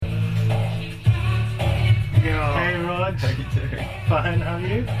Rog. How you doing? Fine, how are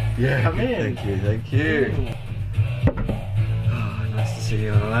you? Yeah, Come good, in. Thank you. Oh, nice to see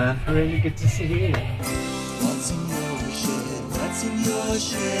you, my man. Really good to see you. What's in your shed? What's in your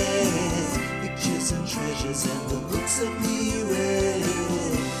shed? Pictures and treasures and the books that we read.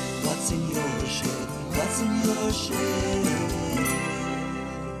 What's in your shed? What's in your shed?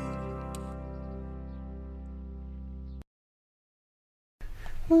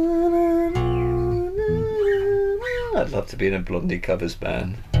 I'd love to be in a Blondie covers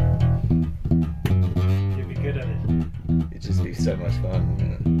band. You'd be good at it. It'd just be so much fun,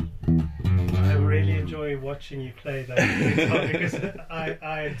 wouldn't I really enjoy watching you play that guitar because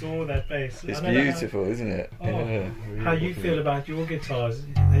I adore that bass. it? It's I don't know beautiful, isn't it? how you really feel about your guitars.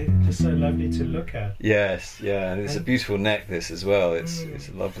 They're just so lovely to look at. Yes, yeah, and it's a beautiful neck, this as well. It's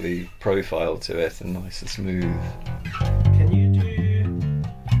a lovely profile to it and nice and smooth. Can you do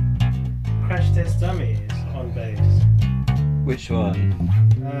Crash Test Dummies on bass? Which one?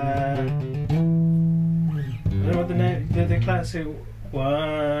 I don't know what the name. The classic.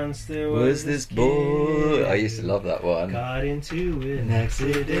 Once there Was this boy? I used to love that one. Got into an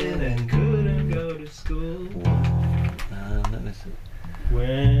accident and couldn't go to school. That was,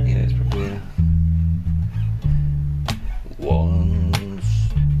 When yeah, it's probably. Once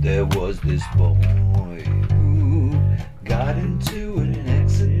there was this boy who got into an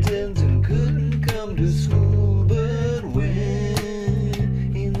accident and couldn't come to school, but when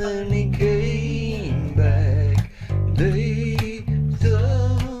then he came back, they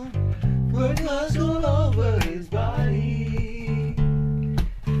thought blood was all over his body.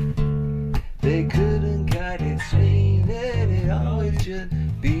 They couldn't quite explain it, it always just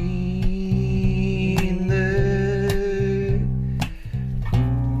been there.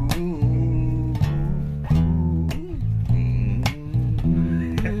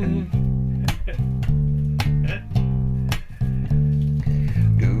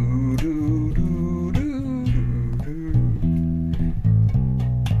 Do, do, do, do, do.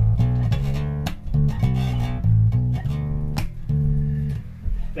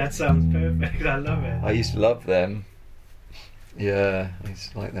 that sounds perfect. I love it. I used to love them. Yeah, I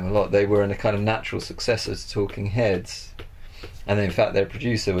used to like them a lot. They were in a kind of natural successor to Talking Heads. And in fact their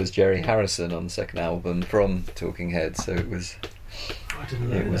producer was Jerry Harrison on the second album from Talking Heads, so it was I didn't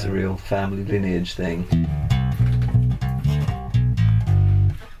know a that. real family lineage thing.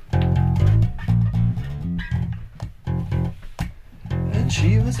 And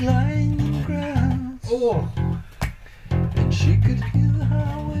she was lying in the grass. Oh, And she could hear the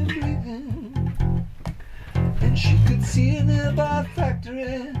highway breathing. And she could see a nearby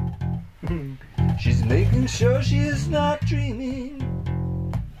factory. She's making sure she is not dreaming.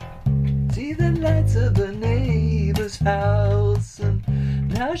 See the lights of the neighbor's house, and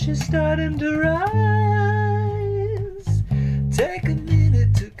now she's starting to rise. Take a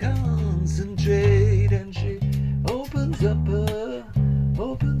minute to concentrate, and she opens up her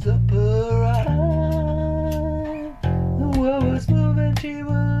eyes. The world was moving, she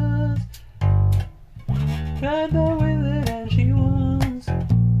was right there with it, and she was.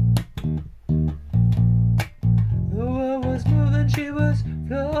 The world was moving, she was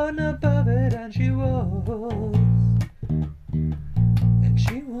floating above it, and she was. And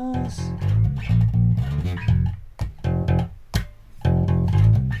she was.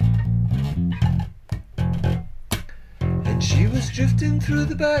 And she was drifting through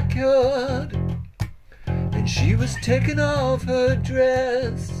the backyard, and she was taking off her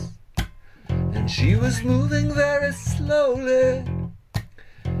dress, and she was moving very slowly,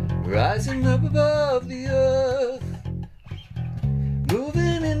 rising up above the earth,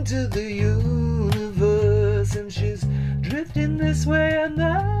 moving into the universe. And she's drifting this way and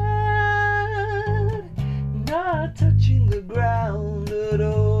that, not touching the ground at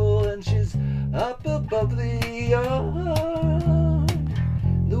all. And she's up above the earth.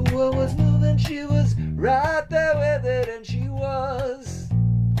 The world was moving, she was right there with it, and she was.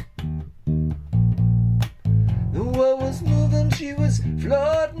 The world was moving, she was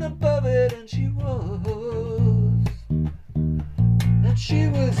floating above it, and she was. And she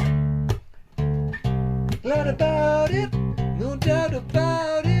was glad about it, no doubt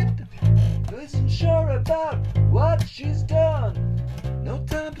about it. Isn't sure about what she's done. No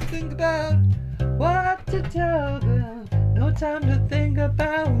time to think about what to tell them. No time to think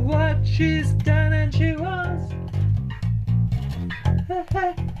about what she's done, and she was.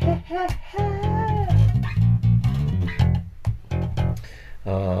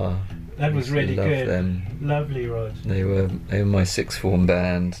 that was really love good. them. Lovely, Rod. They were my sixth form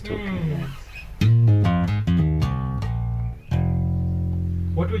band. Mm. 'Talking Heads.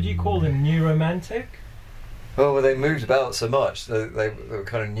 What would you call them? New romantic? Well, they moved about so much. They were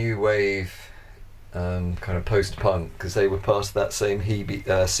kind of new wave, kind of post-punk, because they were part of that same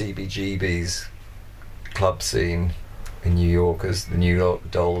CBGB's club scene in New York as the New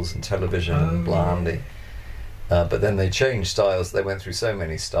York Dolls and Television and Blondie. But then they changed styles. They went through so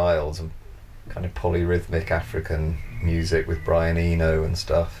many styles and kind of polyrhythmic African music with Brian Eno and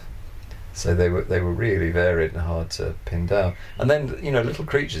stuff. So they were really varied and hard to pin down. And then, you know, Little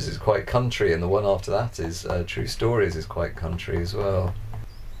Creatures is quite country, and the one after that is True Stories is quite country as well.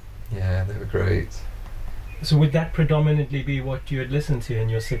 Yeah, they were great. So would that predominantly be what you had listened to in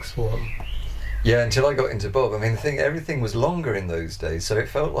your sixth form? Yeah, until I got into Bob. I mean, everything was longer in those days, so it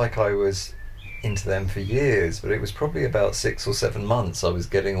felt like I was into them for years, but it was probably about 6 or 7 months I was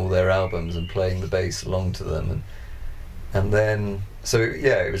getting all their albums and playing the bass along to them, and then, so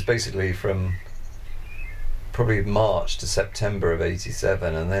yeah, it was basically from probably March to September of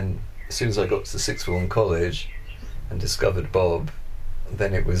 '87, and then as soon as I got to sixth form college and discovered Bob,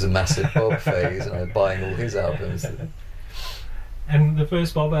 then it was a massive Bob phase, and I was buying all his albums. And the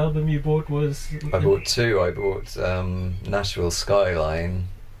first Bob album you bought was? I bought two. I bought Nashville Skyline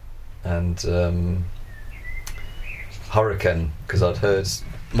and Hurricane, because I'd heard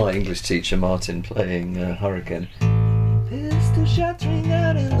my English teacher Martin playing Hurricane. Pistol shots ring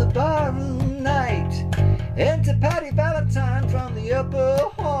out in the barroom night. Enter Patty Valentine from the upper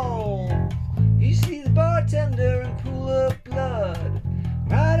hall. You see the bartender and pool of blood.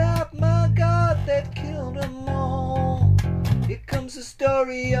 Right out, my God, they've killed them all. Here comes the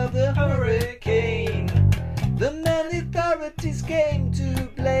story of the hurricane. The many authorities came to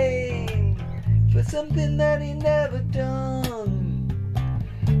blame for something that he never done.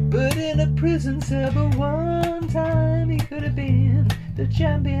 But in a prison cell for one time, he could have been the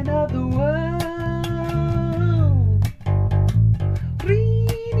champion of the world.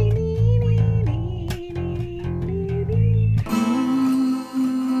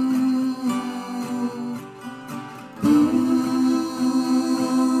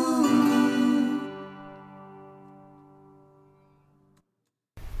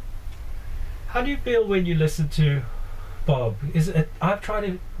 How do you feel when you listen to Bob? I've tried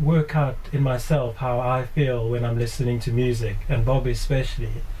to work out in myself how I feel when I'm listening to music, and Bob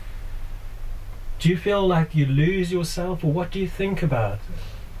especially. Do you feel like you lose yourself, or what do you think about?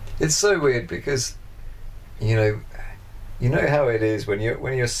 It's so weird because, you know how it is when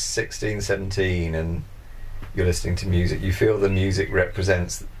you're 16, 17 and you're listening to music. You feel the music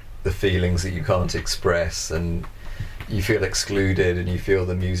represents the feelings that you can't express, and you feel excluded, and you feel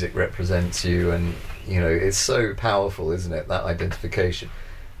the music represents you, and it's so powerful, isn't it, that identification?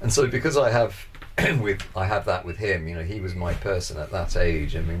 And so because I have that with him, he was my person at that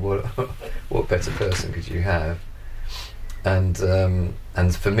age. I mean, what better person could you have? And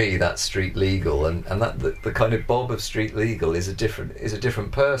for me, that's Street Legal, and that the kind of Bob of Street Legal is a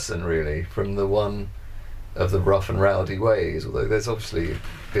different person, really, from the one of the Rough and Rowdy Ways, although there's obviously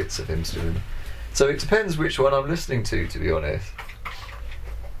bits of him still in. So it depends which one I'm listening to be honest.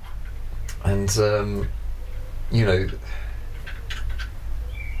 And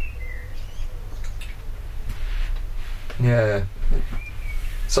yeah,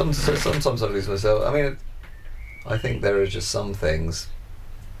 sometimes I lose myself. I mean, I think there are just some things.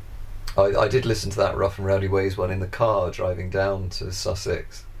 I did listen to that Rough and Rowdy Ways one in the car driving down to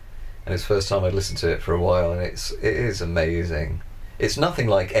Sussex, and it's the first time I'd listened to it for a while, and it is amazing. It's nothing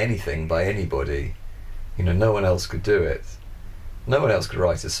like anything by anybody. No one else could do it. No one else could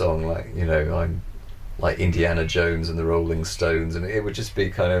write a song like, I'm like Indiana Jones and the Rolling Stones, and it would just be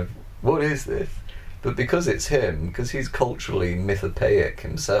kind of, what is this? But because it's him, because he's culturally mythopoeic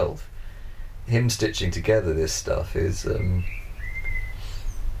himself, him stitching together this stuff is, and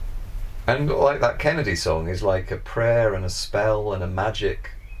like that Kennedy song is like a prayer and a spell and a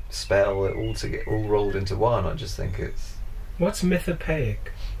magic spell all rolled into one. I just think it's... What's mythopoeic?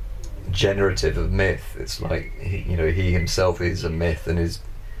 Generative of myth. It's like he himself is a myth and is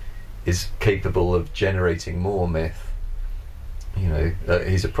capable of generating more myth.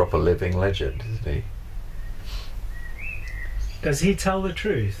 He's a proper living legend, isn't he? Does he tell the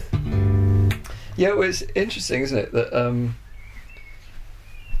truth? Yeah, well, it's interesting, isn't it, that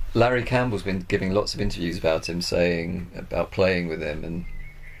Larry Campbell's been giving lots of interviews about him, saying about playing with him, and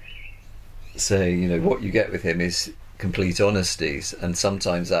saying what you get with him is complete honesties, and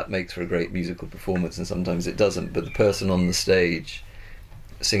sometimes that makes for a great musical performance and sometimes it doesn't. But the person on the stage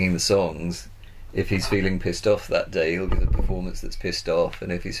singing the songs, if he's feeling pissed off that day, he'll give a performance that's pissed off,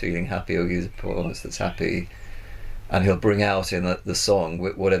 and if he's feeling happy, he'll give a performance that's happy. and he'll bring out in the song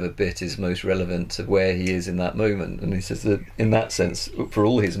whatever bit is most relevant to where he is in that moment. And he says that in that sense, for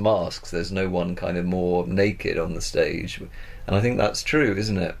all his masks, there's no one kind of more naked on the stage. And I think that's true,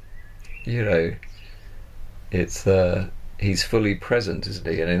 isn't it? You know, it's he's fully present, isn't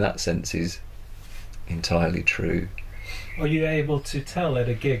he? And in that sense, he's entirely true. Are you able to tell at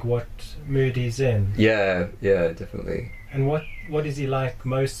a gig what mood he's in? Yeah, definitely. And what is he like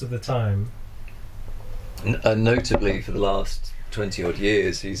most of the time? Notably, for the last 20 odd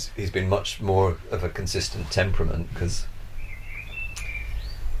years, he's been much more of a consistent temperament, because,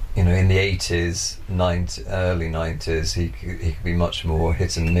 you know, in the 80s, early 90s, he could be much more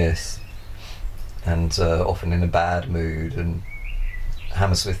hit and miss, and often in a bad mood. And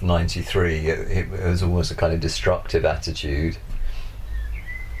Hammersmith 93, it was almost a kind of destructive attitude.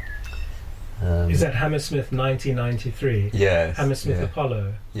 Is that Hammersmith 1993? Yes. Hammersmith yeah.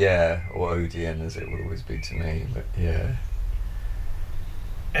 Apollo? Yeah, or Odeon as it will always be to me, but yeah.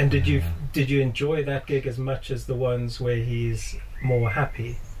 And did you enjoy that gig as much as the ones where he's more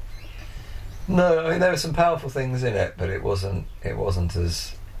happy? No, I mean, there were some powerful things in it, but it wasn't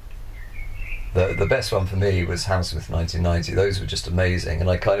as... The best one for me was Hammersmith 1990. Those were just amazing, and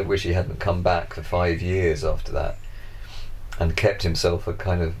I kind of wish he hadn't come back for 5 years after that and kept himself a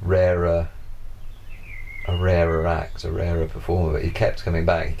kind of rarer act, a rarer performer. But he kept coming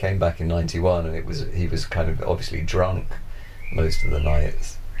back. He came back in 91, and he was kind of obviously drunk most of the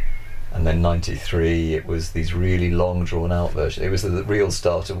nights. And then 93, it was these really long drawn out versions. It was the real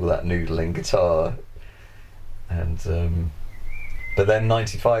start of all that noodling guitar. And but then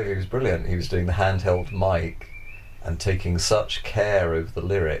 95, he was brilliant. He was doing the handheld mic and taking such care over the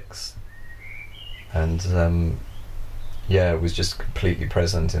lyrics, and was just completely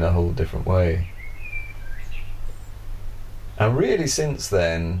present in a whole different way. And really, since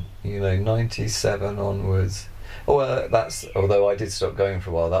then, 97 onwards. That's, although I did stop going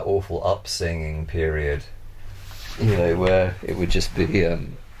for a while, that awful up-singing period, where it would just be,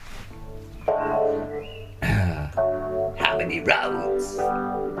 how many roads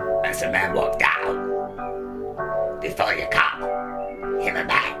must a man walk down before you call him a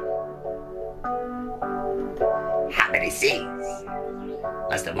man? How many seas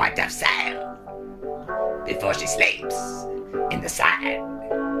must a white dove sail before she sleeps in the sand?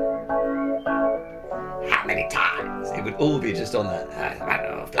 How many times it would all be just on that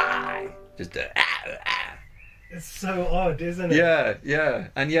fly, just It's so odd, isn't it? Yeah.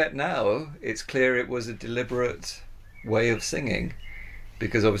 And yet now it's clear it was a deliberate way of singing,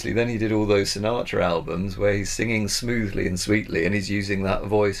 because obviously then he did all those Sinatra albums where he's singing smoothly and sweetly, and he's using that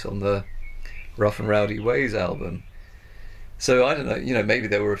voice on the Rough and Rowdy Ways album. So I don't know, maybe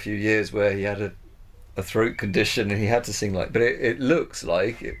there were a few years where he had a throat condition and he had to sing but it looks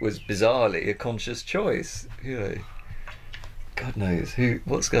like it was bizarrely a conscious choice. God knows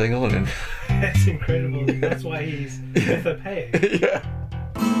what's going on. It's incredible. That's why he's with a pay. Yeah.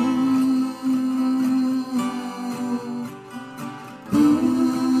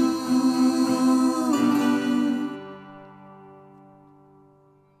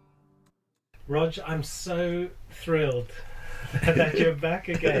 Rog, I'm so thrilled that you're back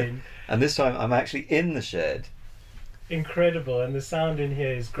again. And this time I'm actually in the shed. Incredible, and the sound in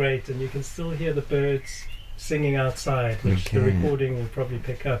here is great, and you can still hear the birds singing outside, which the recording will probably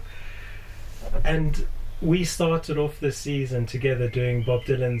pick up. And we started off this season together doing Bob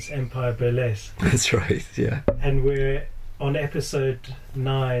Dylan's Empire Burlesque. That's right, yeah. And we're on episode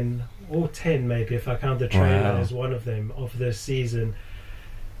 9 or 10 maybe, if I count the trailer as one of them, of this season.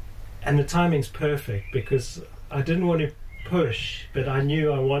 And the timing's perfect, because I didn't want to push, but I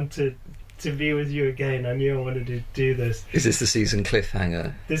knew I wanted to be with you again. I knew I wanted to do this. Is this the season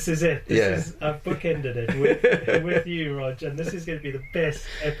cliffhanger? This is it. I've bookended it with you, Rog, and this is going to be the best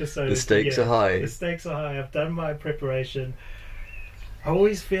episode. The stakes are high. The stakes are high. I've done my preparation. I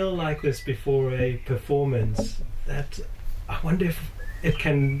always feel like this before a performance, that I wonder if it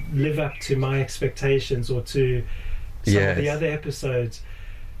can live up to my expectations or to some of the other episodes.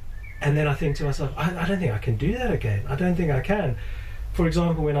 And then I think to myself, I don't think I can do that again. I don't think I can. For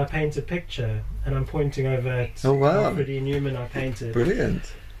example, when I paint a picture and I'm pointing over at Alfred E. Newman I painted.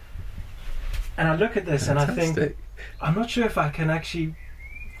 Brilliant. And I look at this and I think, I'm not sure if I can actually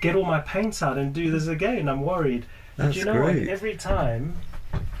get all my paints out and do this again. I'm worried. But you know what? Every time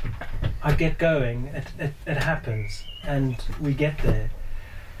I get going, it happens. And we get there.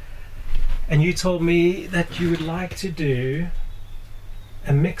 And you told me that you would like to do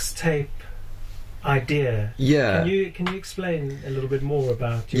a mixtape idea. Yeah. Can you explain a little bit more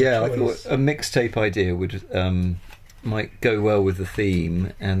about your choice? I thought a mixtape idea would might go well with the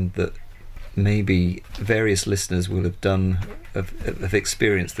theme, and that maybe various listeners will have done, have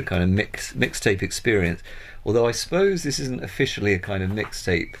experienced the kind of mixtape experience. Although I suppose this isn't officially a kind of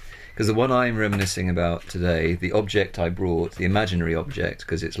mixtape, because the one I'm reminiscing about today, the object I brought, the imaginary object,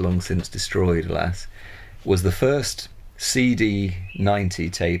 because it's long since destroyed, alas, was the first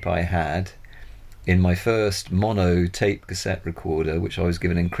CD90 tape I had in my first mono tape cassette recorder, which I was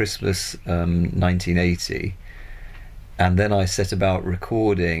given in Christmas 1980. And then I set about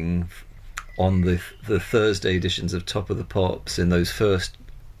recording on the Thursday editions of Top of the Pops in those first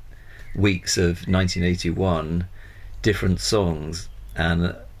weeks of 1981 different songs,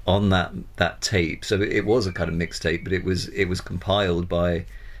 and on that tape, so it was a kind of mixtape, but it was compiled by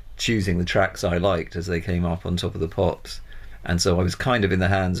choosing the tracks I liked as they came up on Top of the Pops, and so I was kind of in the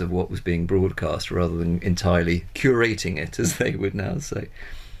hands of what was being broadcast rather than entirely curating it, as they would now say.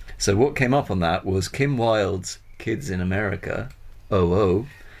 So what came up on that was Kim Wilde's Kids in America, Oh,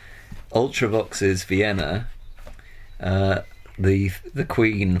 Ultravox's Vienna, the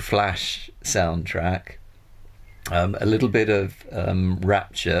Queen Flash soundtrack, a little bit of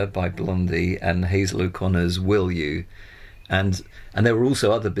Rapture by Blondie, and Hazel O'Connor's Will You, and there were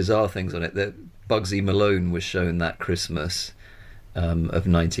also other bizarre things on it. That Bugsy Malone was shown that Christmas of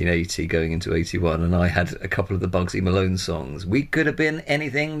 1980 going into 81, and I had a couple of the Bugsy Malone songs. We Could Have Been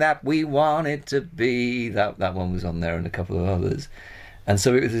Anything That We Wanted to Be, that one was on there, and a couple of others. And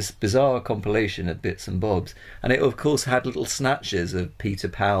so it was this bizarre compilation of bits and bobs, and it of course had little snatches of Peter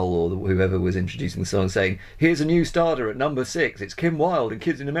Powell or whoever was introducing the song saying, here's a new starter at number 6, it's Kim Wilde and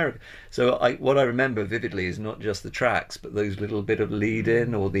Kids in America. So what I remember vividly is not just the tracks, but those little bit of lead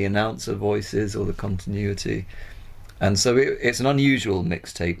in, or the announcer voices, or the continuity. And so it's an unusual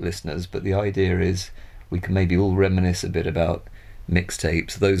mixtape, listeners, but the idea is we can maybe all reminisce a bit about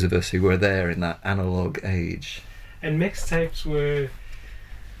mixtapes, those of us who were there in that analogue age. And mixtapes were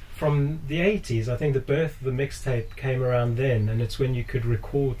from the 80s. I think the birth of the mixtape came around then, and it's when you could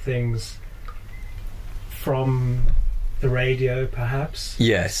record things from the radio, perhaps.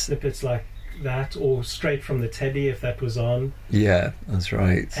 Yes. Snippets like that, or straight from the telly if that was on. Yeah, that's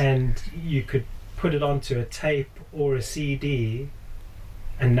right. And you could put it onto a tape or a CD,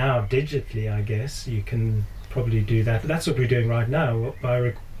 and now digitally, I guess, you can probably do that. That's what we're doing right now.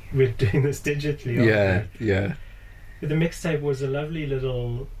 We're doing this digitally, aren't we? Yeah. But the mixtape was a lovely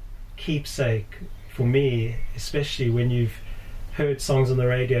little keepsake for me, especially when you've heard songs on the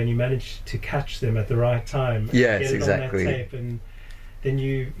radio and you manage to catch them at the right time. Yes, get it exactly. on that tape, and then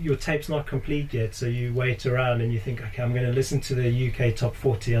your tape's not complete yet, so you wait around and you think, okay, I'm going to listen to the UK Top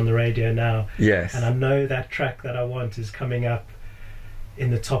 40 on the radio now. Yes. And I know that track that I want is coming up in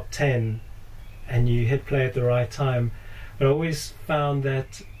the top 10, and you hit play at the right time. But I always found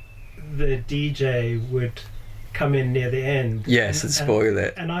that the DJ would come in near the end. Yes, and spoil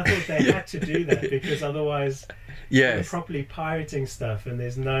it. And I thought they had to do that, because otherwise they're properly pirating stuff, and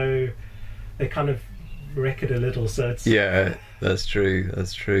they kind of wreck it a little. So it's... Yeah, that's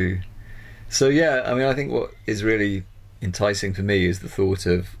true. So yeah, I mean, I think what is really enticing for me is the thought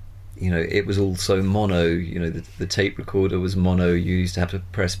of, it was all so mono. The tape recorder was mono. You used to have to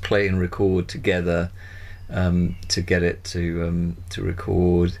press play and record together to get it to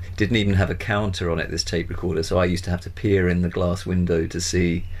record. Didn't even have a counter on it, this tape recorder, so I used to have to peer in the glass window to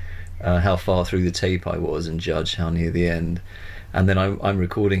see how far through the tape I was and judge how near the end. And then I'm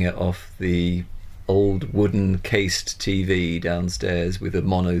recording it off the old wooden cased TV downstairs with a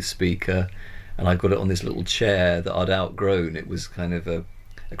mono speaker, and I got it on this little chair that I'd outgrown. It was kind of a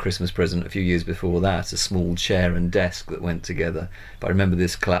Christmas present a few years before that, a small chair and desk that went together. But I remember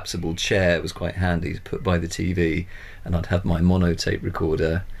this collapsible chair was quite handy to put by the TV, and I'd have my mono tape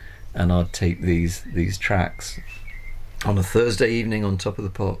recorder, and I'd tape these tracks on a Thursday evening on Top of the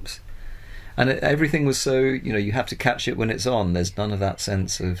Pops. And everything was so, you have to catch it when it's on. There's none of that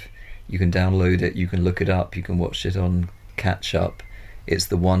sense of, you can download it, you can look it up, you can watch it on catch up. It's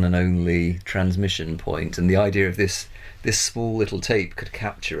the one and only transmission point, and the idea of this small little tape could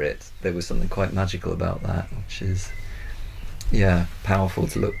capture it. There was something quite magical about that, which is, powerful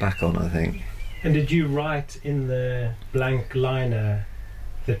to look back on, I think. And did you write in the blank liner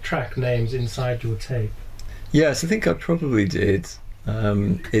the track names inside your tape? Yes, I think I probably did.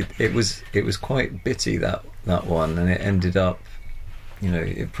 It was quite bitty, that one, and it ended up,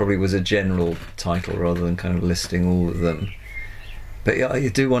 it probably was a general title rather than kind of listing all of them. But yeah, you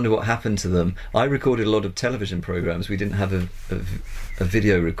do wonder what happened to them. I recorded a lot of television programs. We didn't have a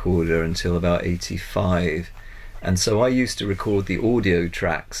video recorder until about 85, and so I used to record the audio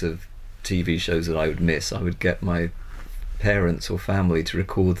tracks of TV shows that I would miss. I would get my parents or family to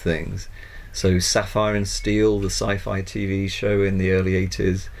record things. So Sapphire and Steel, the sci-fi TV show in the early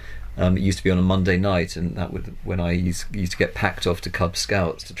 80s, It used to be on a Monday night, and that would when I used to get packed off to Cub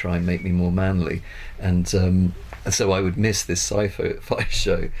Scouts to try and make me more manly, and so I would miss this sci-fi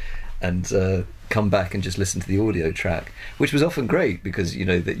show, and come back and just listen to the audio track, which was often great because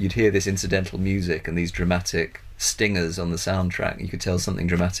that you'd hear this incidental music and these dramatic stingers on the soundtrack. You could tell something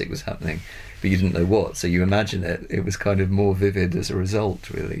dramatic was happening, but you didn't know what, so you imagine it. It was kind of more vivid as a result,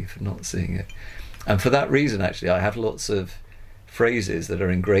 really, for not seeing it. And for that reason, actually, I have lots of phrases that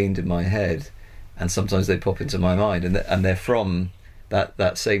are ingrained in my head, and sometimes they pop into my mind, and they're from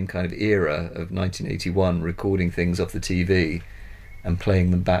that same kind of era of 1981, recording things off the TV and playing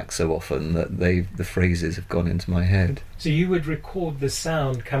them back so often that the phrases have gone into my head. So you would record the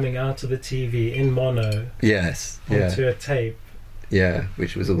sound coming out of the TV in mono, yes, onto a tape. Yeah,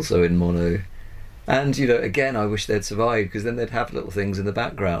 which was also in mono. And again, I wish they'd survived, because then they'd have little things in the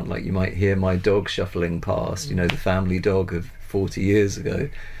background, like you might hear my dog shuffling past, the family dog of 40 years ago,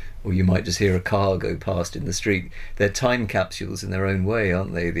 or you might just hear a car go past in the street. They're time capsules in their own way,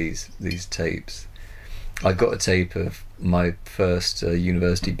 aren't they, these tapes? I got a tape of my first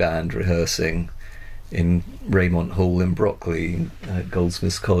university band rehearsing in Raymont Hall in Brockley at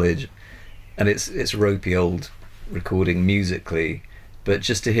Goldsmiths College, and it's ropey old recording musically, but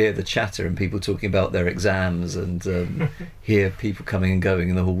just to hear the chatter and people talking about their exams and hear people coming and going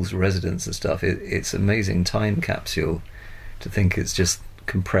in the halls of residence and stuff, it's an amazing time capsule to think it's just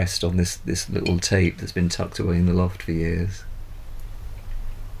compressed on this little tape that's been tucked away in the loft for years.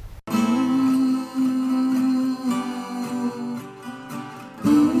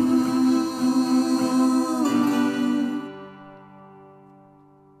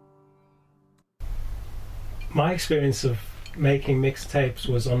 My experience of making mixtapes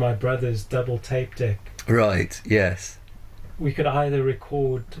was on my brother's double tape deck. Right, yes. We could either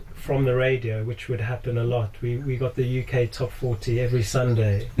record from the radio, which would happen a lot. We got the UK Top 40 every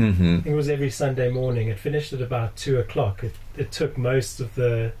Sunday. Mm-hmm. It was every Sunday morning. It finished at about 2 o'clock. It took most of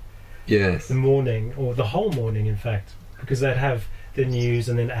the morning, or the whole morning, in fact, because they'd have the news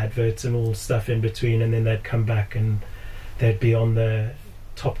and then adverts and all stuff in between, and then they'd come back and they'd be on the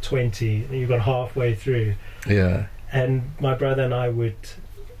top 20. You got halfway through. Yeah. And my brother and I would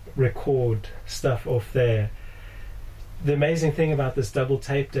record stuff off there. The amazing thing about this double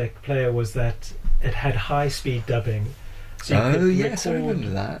tape deck player was that it had high-speed dubbing. So yes, I remember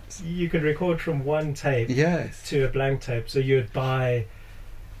that. You could record from one tape to a blank tape. So you would buy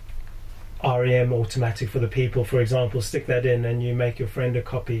REM Automatic for the People, for example, stick that in and you make your friend a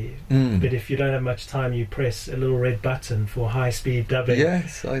copy. But if you don't have much time, you press a little red button for high-speed dubbing.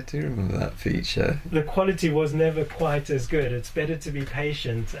 Yes, I do remember that feature. The quality was never quite as good. It's better to be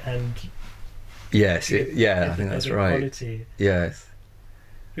patient and... Yes, I think that's right. Quality. Yes.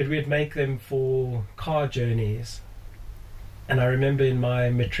 But we'd make them for car journeys. And I remember in my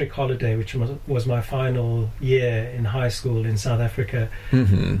matric holiday, which was my final year in high school in South Africa,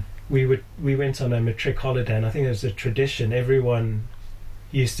 we went on a matric holiday, and I think it was a tradition. Everyone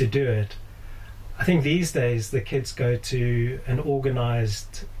used to do it. I think these days the kids go to an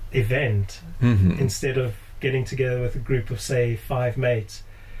organised event instead of getting together with a group of, say, 5 mates,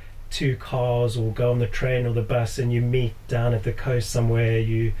 2 cars, or go on the train or the bus and you meet down at the coast somewhere,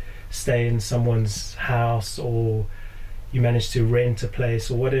 you stay in someone's house, or you manage to rent a place,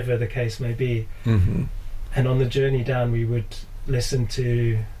 or whatever the case may be. And on the journey down we would listen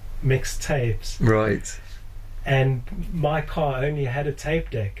to mixed tapes. Right. And my car only had a tape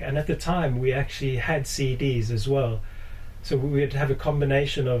deck, and at the time we actually had CDs as well, so we would have a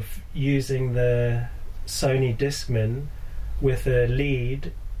combination of using the Sony Discman with a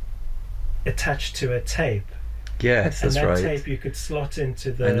lead attached to a tape. Yes, that's right. And that tape you could slot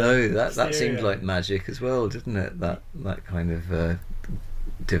into the... I know, that stereo. seemed like magic as well, didn't it? That kind of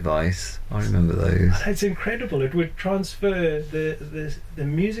device. I remember those. It's incredible. It would transfer the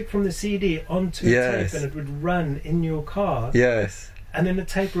music from the CD onto a tape, and it would run in your car. Yes. And then the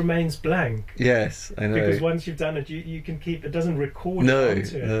tape remains blank. Yes, I know. Because once you've done it, you can keep... It doesn't record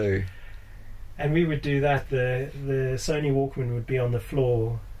onto it. No. And we would do that. The Sony Walkman would be on the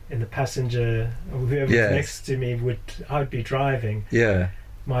floor in the passenger, or whoever was next to me I'd be driving. Yeah.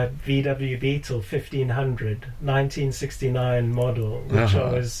 My VW Beetle 1500 1969 model, which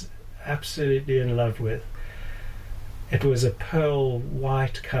I was absolutely in love with. It was a pearl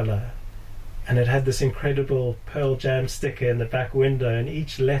white colour, and it had this incredible Pearl Jam sticker in the back window, and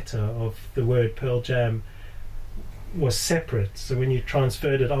each letter of the word Pearl Jam was separate, so when you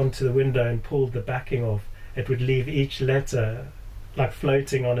transferred it onto the window and pulled the backing off, it would leave each letter like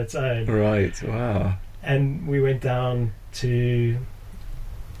floating on its own. Right, wow. And we went down to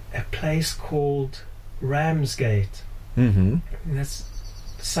a place called Ramsgate. That's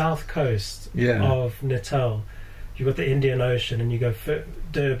south coast Yeah. of Natal. You've got the Indian Ocean, and you go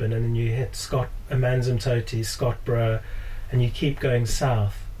Durban, and then you hit Amanzimtoti, Scottsboro, and you keep going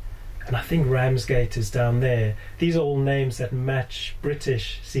south. And I think Ramsgate is down there. These are all names that match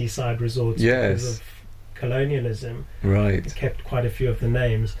British seaside resorts Yes. because of colonialism. Right. It kept quite a few of the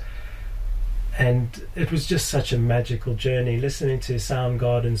names. And it was just such a magical journey, listening to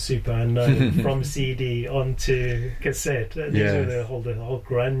Soundgarden, Super Unknown from CD onto cassette. These were the whole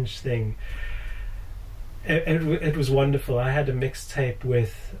grunge thing. It was wonderful. I had a mixtape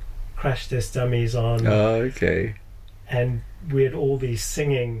with Crash Test Dummies on, Oh, okay. and we had all these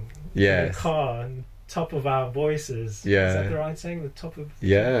singing in Yes. the car on top of our voices. Yeah. Is that the right saying? The top of...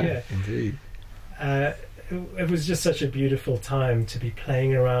 Yeah, indeed. It was just such a beautiful time to be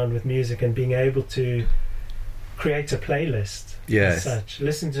playing around with music and being able to create a playlist. Yes. As such,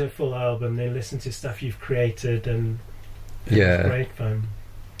 listen to a full album, then listen to stuff you've created, and it Yeah. was great fun.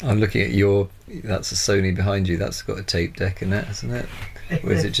 I'm looking at that's a Sony behind you. That's got a tape deck in that, hasn't it?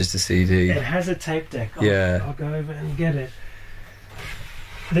 Or is it just a CD? It has a tape deck. Yeah. I'll go over and get it.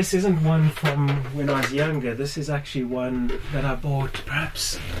 This isn't one from when I was younger. This is actually one that I bought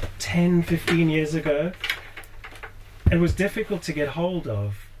perhaps 10, 15 years ago. It was difficult to get hold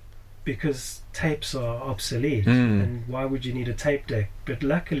of because tapes are obsolete, and why would you need a tape deck? But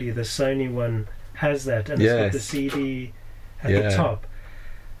luckily the Sony one has that, and it's got the CD at the top.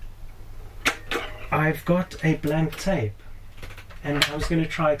 I've got a blank tape, and I was going to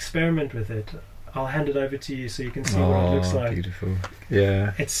try experiment with it. I'll hand it over to you so you can see what it looks like. Beautiful.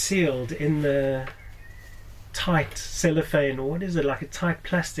 Yeah. It's sealed in the tight cellophane, or what is it, like a tight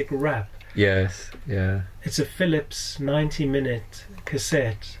plastic wrap. Yes. Yeah. It's a Philips 90-minute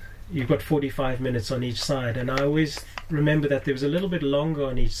cassette. You've got 45 minutes on each side, and I always remember that there was a little bit longer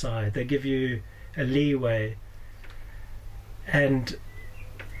on each side. They give you a leeway. And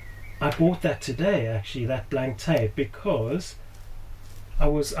I bought that today, actually, that blank tape, because I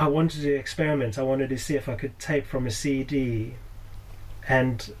wanted to experiment. I wanted to see if I could tape from a CD,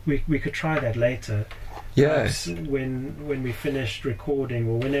 and we could try that later. Yes. When we finished recording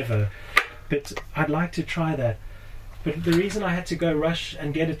or whenever. But I'd like to try that. But the reason I had to go rush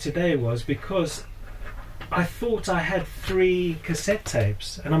and get it today was because I thought I had 3 cassette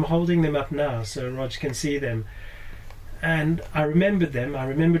tapes, and I'm holding them up now so Rog can see them. And I remembered them, I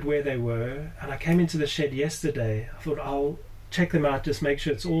remembered where they were, and I came into the shed yesterday. I thought I'll check them out, just make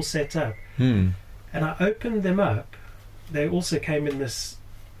sure it's all set up. And I opened them up. They also came in this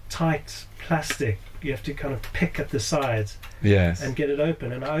tight plastic. You have to kind of pick at the sides and get it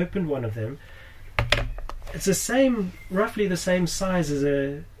open. And I opened one of them. It's roughly the same size as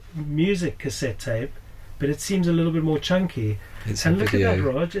a music cassette tape, but it seems a little bit more chunky. And look at that,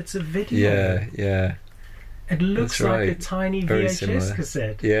 Rog, it's a video. Yeah. It looks That's like right. a tiny Very VHS similar.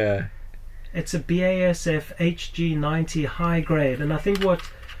 cassette. Yeah. It's a BASF HG90 high grade, and I think what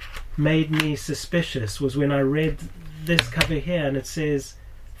made me suspicious was when I read this cover here and it says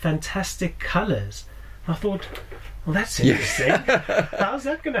fantastic colours. I thought, well, that's interesting. How's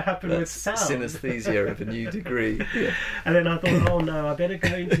that going to happen with sound? Synesthesia of a new degree. And then I thought, oh no, I better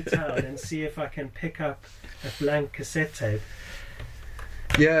go into town and see if I can pick up a blank cassette tape.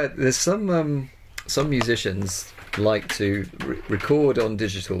 Yeah, there's some musicians like to record on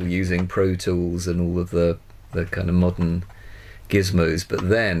digital using Pro Tools and all of the kind of modern gizmos, but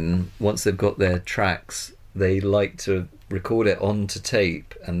then once they've got their tracks, they like to record it onto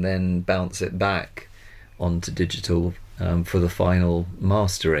tape and then bounce it back onto digital for the final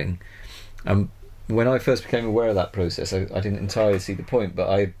mastering. When I first became aware of that process, I didn't entirely see the point, but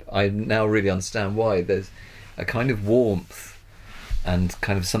I now really understand why. There's a kind of warmth and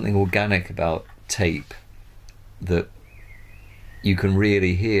kind of something organic about tape that you can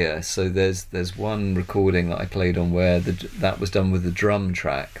really hear. So there's one recording that I played on where that was done with the drum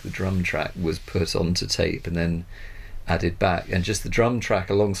track. The drum track was put onto tape and then added back, and just the drum track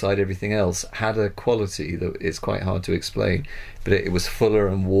alongside everything else had a quality that is quite hard to explain, but it was fuller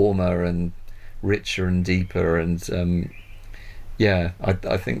and warmer and richer and deeper, and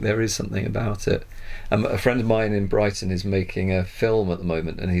I think there is something about it. A friend of mine in Brighton is making a film at the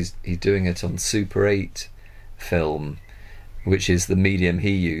moment, and he's doing it on Super 8 film, which is the medium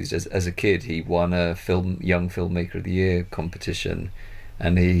he used as a kid. He won a Young Filmmaker of the Year competition,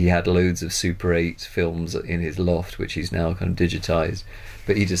 and he had loads of Super 8 films in his loft, which he's now kind of digitized.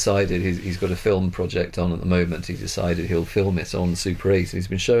 But he decided he's got a film project on at the moment. He decided he'll film it on Super 8, and he's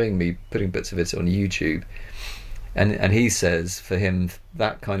been showing me, putting bits of it on YouTube. And he says for him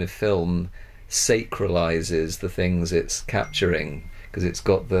that kind of film sacralizes the things it's capturing, because it's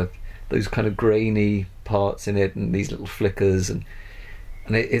got those kind of grainy parts in it and these little flickers, and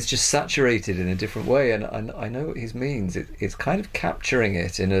and it's just saturated in a different way, and I know what he means. It's kind of capturing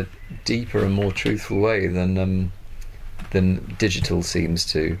it in a deeper and more truthful way than digital seems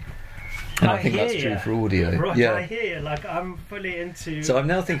to. And I think that's true for audio. Right, yeah. I hear you. Like, I'm fully into... So I'm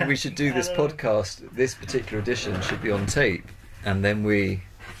now thinking we should do this podcast. This particular edition should be on tape, and then we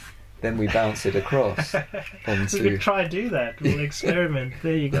bounce it across onto... We could try and do that. We'll experiment.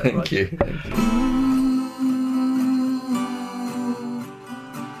 There you go. Thank you.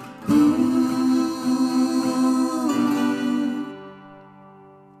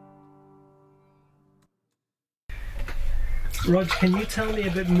 Rog, can you tell me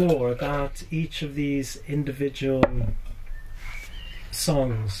a bit more about each of these individual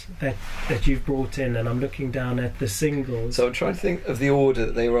songs that you've brought in? And I'm looking down at the singles. So I'm trying to think of the order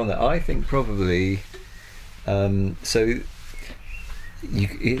that they were on there. I think probably...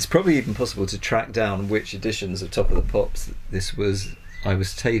 it's probably even possible to track down which editions of Top of the Pops I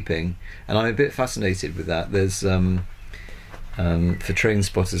was taping, and I'm a bit fascinated with that. There's... for train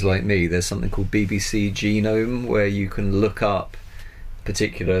spotters like me, there's something called BBC Genome, where you can look up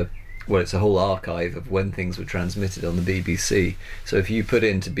it's a whole archive of when things were transmitted on the BBC. So if you put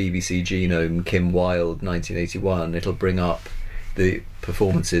into BBC Genome Kim Wilde 1981, it'll bring up the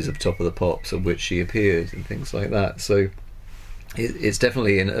performances of Top of the Pops of which she appeared and things like that. So it's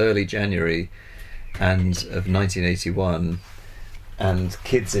definitely in early January of 1981, and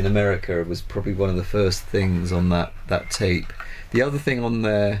Kids in America was probably one of the first things on that tape. The other thing on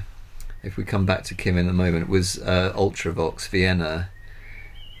there, if we come back to Kim in a moment, was Ultravox Vienna.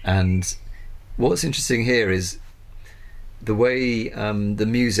 And what's interesting here is the way the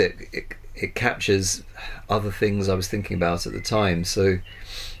music it captures other things I was thinking about at the time. So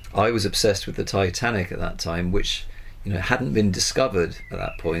I was obsessed with the Titanic at that time, which hadn't been discovered at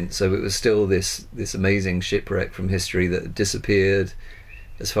that point. So it was still this amazing shipwreck from history that had disappeared.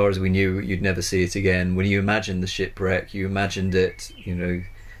 As far as we knew, you'd never see it again. When you imagined the shipwreck, you imagined it,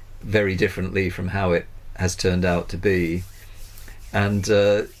 very differently from how it has turned out to be. And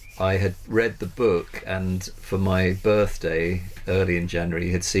I had read the book, and for my birthday, early in January,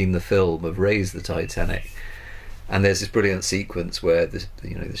 had seen the film of Raise the Titanic. And there's this brilliant sequence where the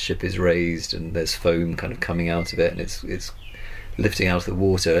ship is raised and there's foam kind of coming out of it, and it's lifting out of the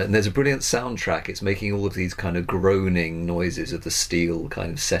water, and there's a brilliant soundtrack. It's making all of these kind of groaning noises of the steel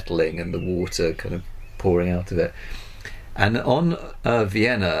kind of settling and the water kind of pouring out of it. And on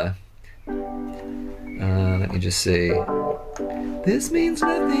Vienna, let me just see. This means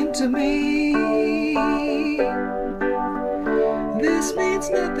nothing to me. This means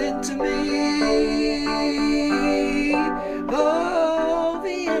nothing to me. Oh,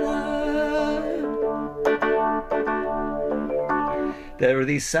 Vienna. There are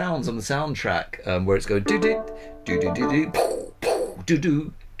these sounds on the soundtrack where it's going do do do do do do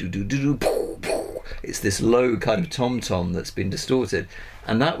do do do do do. It's this low kind of tom-tom that's been distorted,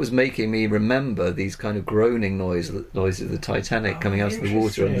 and that was making me remember these kind of groaning noises of the Titanic coming out of the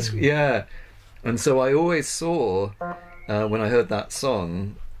water. And so I always saw when I heard that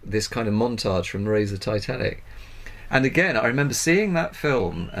song this kind of montage from Raise the Titanic. And again, I remember seeing that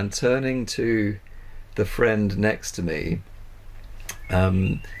film and turning to the friend next to me.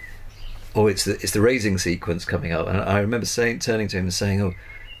 It's the raising sequence coming up, and I remember turning to him and saying, "Oh,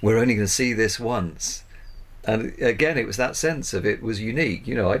 we're only going to see this once." And again, it was that sense of it was unique.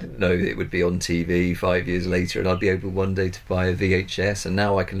 I didn't know it would be on TV 5 years later, and I'd be able one day to buy a VHS. And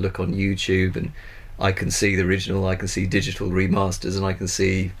now I can look on YouTube and I can see the original, I can see digital remasters, and I can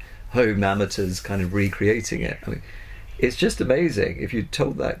see home amateurs kind of recreating it. I mean, it's just amazing. If you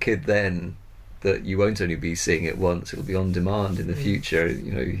told that kid then that you won't only be seeing it once, it'll be on demand in the future,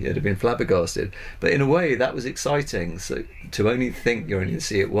 he'd have been flabbergasted. But in a way, that was exciting. So to only think you're only going to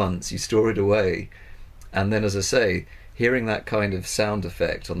see it once, you store it away, and then, as I say, hearing that kind of sound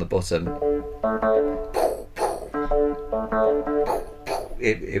effect on the bottom,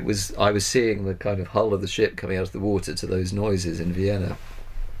 I was seeing the kind of hull of the ship coming out of the water to those noises in Vienna.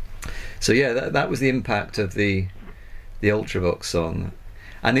 So yeah, that was the impact of the Ultravox song.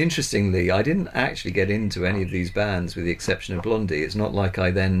 And interestingly, I didn't actually get into any of these bands with the exception of Blondie. It's not like I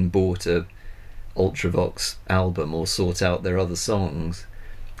then bought a Ultravox album or sought out their other songs.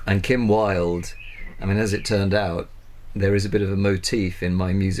 And Kim Wilde, I mean, as it turned out, there is a bit of a motif in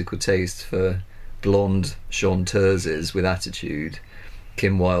my musical taste for blonde chanteuses with attitude.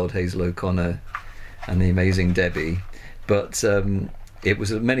 Kim Wilde, Hazel O'Connor, and the amazing Debbie. But it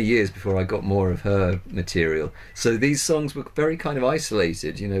was many years before I got more of her material. So these songs were very kind of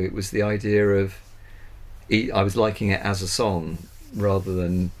isolated. It was the idea of I was liking it as a song rather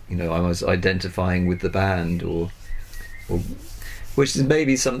than I was identifying with the band or Which is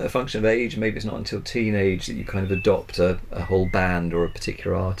maybe a function of age. Maybe it's not until teenage that you kind of adopt a whole band or a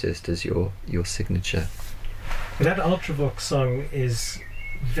particular artist as your signature. That Ultravox song is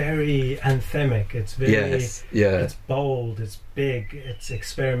very anthemic. It's very, Yes, yeah. it's bold, it's big, it's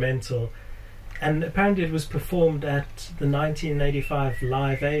experimental. And apparently it was performed at the 1985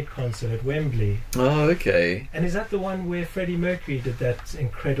 Live Aid concert at Wembley. Oh, okay. And is that the one where Freddie Mercury did that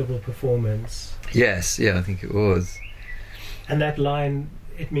incredible performance? Yes, yeah, I think it was. And that line,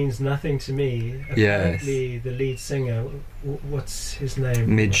 "It means nothing to me," apparently the lead singer, what's his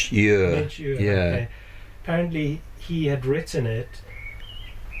name? Midge Ure. Midge Ure, Yeah. okay. Apparently he had written it,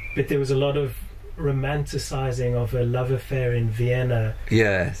 but there was a lot of romanticizing of a love affair in Vienna,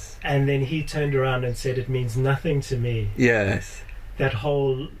 Yes. and then he turned around and said, "It means nothing to me." Yes. That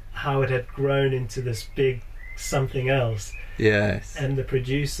whole, how it had grown into this big something else. Yes. And the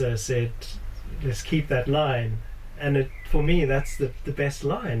producer said, "Let's keep that line." And it, for me, that's the best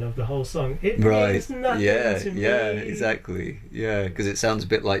line of the whole song. It means nothing Yeah, to me. yeah, exactly. Yeah, because it sounds a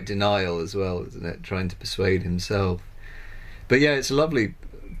bit like denial as well, isn't it? Trying to persuade himself. But yeah, it's a lovely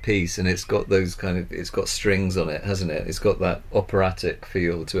piece, and it's got those it's got strings on it, hasn't it? It's got that operatic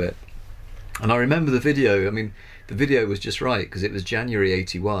feel to it. And I remember the video. I mean, the video was just right because it was January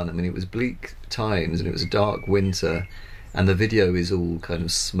 '81. I mean, it was bleak times and it was a dark winter. And the video is all kind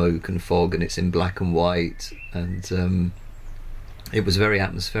of smoke and fog, and it's in black and white, and it was very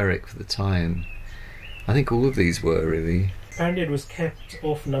atmospheric for the time. I think all of these were really. Apparently it was kept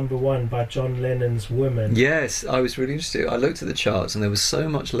off #1 by John Lennon's Woman. Yes, I was really interested. I looked at the charts, and there was so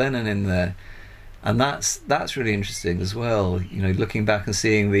much Lennon in there, and that's really interesting as well. You know, looking back and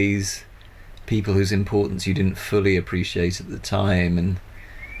seeing these people whose importance you didn't fully appreciate at the time, and.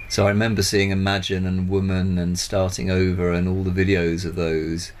 So I remember seeing Imagine and Woman and Starting Over and all the videos of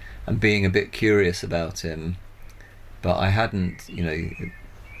those and being a bit curious about him. But I hadn't, you know,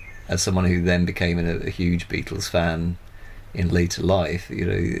 as someone who then became a huge Beatles fan in later life, you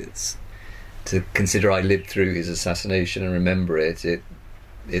know, it's to consider I lived through his assassination and remember it,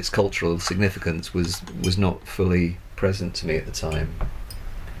 its cultural significance was not fully present to me at the time.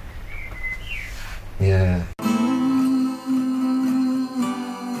 Yeah.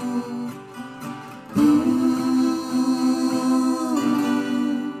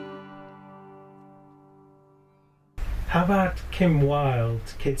 How about Kim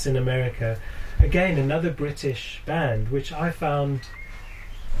Wilde, Kids in America? Again, another British band, which I found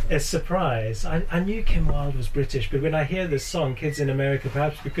a surprise. I knew Kim Wilde was British, but when I hear this song, Kids in America,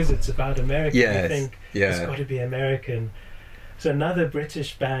 perhaps because it's about America, I think it's got to be American. So another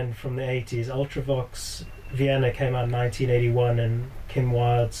British band from the 80s, Ultravox Vienna, came out in 1981, and Kim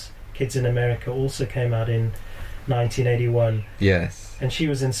Wilde's Kids in America also came out in 1981. Yes. And she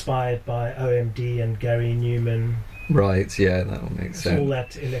was inspired by OMD and Gary Newman. Right, yeah, that will make sense. All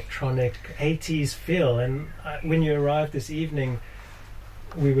that electronic 80s feel. And when you arrived this evening,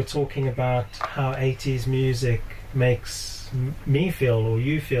 we were talking about how 80s music makes me feel, or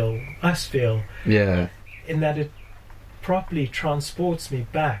you feel, us feel. Yeah. In that it properly transports me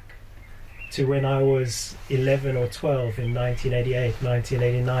back to when I was 11 or 12 in 1988,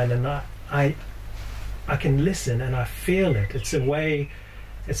 1989. And I can listen and I feel it. It's a way...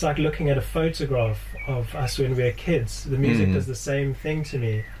 It's like looking at a photograph of us when we were kids. The music does the same thing to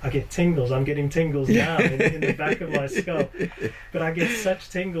me. I get tingles. I'm getting tingles now in the back of my skull. But I get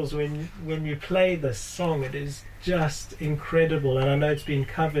such tingles when you play this song. It is just incredible. And I know it's been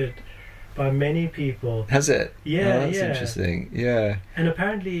covered by many people. Has it? Yeah, oh, that's interesting. Yeah. And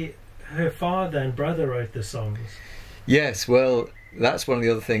apparently her father and brother wrote the songs. Yes, well, that's one of the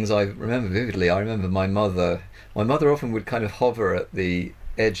other things I remember vividly. I remember my mother often would kind of hover at the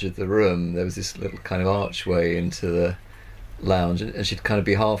edge of the room. There was this little kind of archway into the lounge, and she'd kind of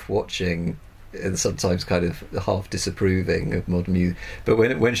be half watching and sometimes kind of half disapproving of modern music. But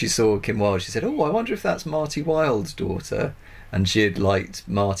when she saw Kim Wilde, she said, "Oh, I wonder if that's Marty Wilde's daughter." And she had liked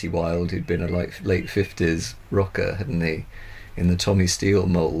Marty Wilde, who'd been a late 50s rocker, hadn't he, in the Tommy Steele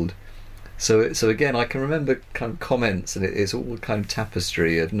mould. So again, I can remember kind of comments, and it's all kind of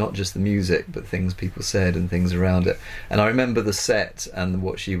tapestry of not just the music, but things people said and things around it. And I remember the set and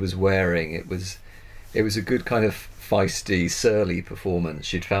what she was wearing. It was a good kind of feisty, surly performance.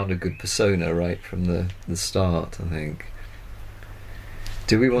 She'd found a good persona right from the start, I think.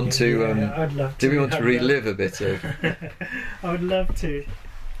 Do we want to? I'd love to. Do we want to relive a bit of? I would love to.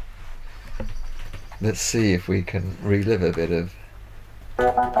 Let's see if we can relive a bit of.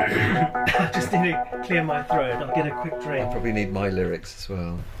 I just need to clear my throat. I'll get a quick drink. I probably need my lyrics as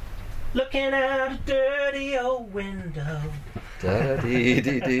well. Looking out a dirty old window.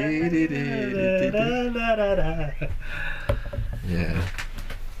 Yeah.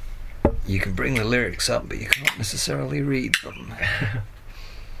 You can bring the lyrics up, but you can't necessarily read them.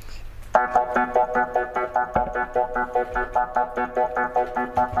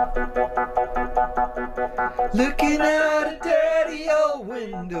 Looking out a dirty old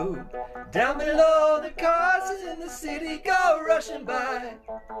window, down below the cars in the city go rushing by.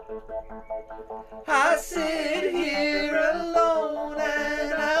 I sit here alone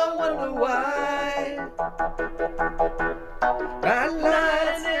and I wonder why. Bright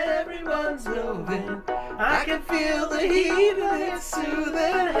lights and everyone's moving, I can feel the heat of it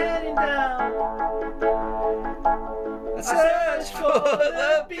soothing heading down. I search for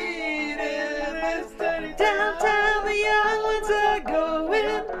the beat in this dirty downtown. The young ones are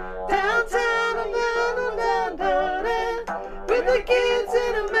going downtown, down, down, down, down, with the kids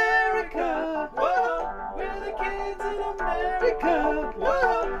in America. Whoa, with the kids in America.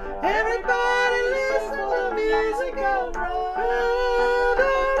 Whoa, everybody listen to the music go round.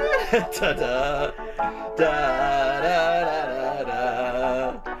 Da da da da da da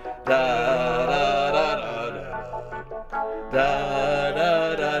da da da da da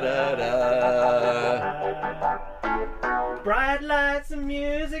da da da. Bright lights and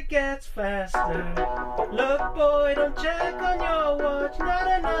music gets faster. Look, boy, don't check on your watch, not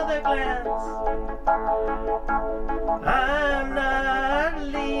another glance. I'm not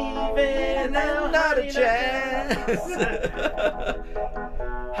leaving now, not a chance.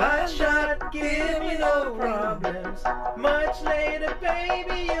 Hot shot, give me no problems. Much later,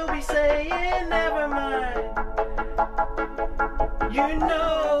 baby, you'll be saying never mind. You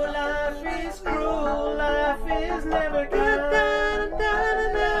know life is cruel, life is never good.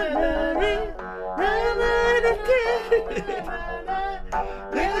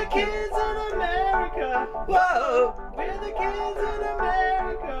 We're the kids in America. Whoa, we're the kids in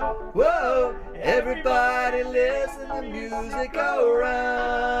America. Whoa, everybody listen to music go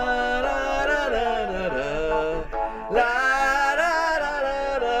round. La da da da da. La da da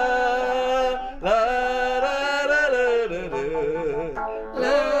da da. La da da da da da.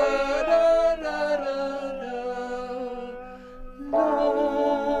 La da da da da.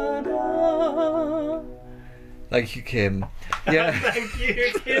 Thank you, Kim. Yeah. Thank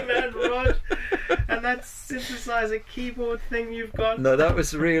you, Kim and Rog. And that synthesizer keyboard thing you've got. No, that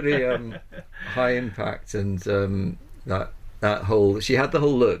was really high impact, and that whole, she had the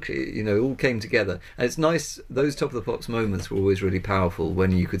whole look, you know, all came together. And it's nice, those Top of the Pops moments were always really powerful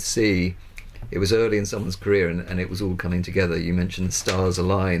when you could see it was early in someone's career and it was all coming together. You mentioned the Stars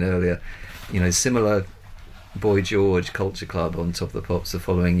Align earlier, you know, similar Boy George Culture Club on Top of the Pops the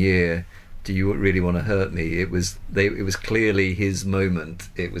following year. Do You Really Want to Hurt Me? It was clearly his moment.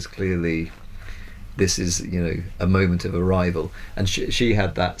 It was clearly, this is, you know, a moment of arrival. And she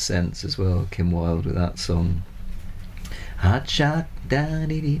had that sense as well, Kim Wilde, with that song. Hot shot, da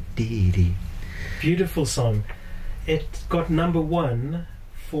dee dee dee dee. Beautiful song. It got number 1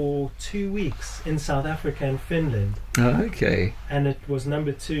 for 2 weeks in South Africa and Finland. Oh, okay. And it was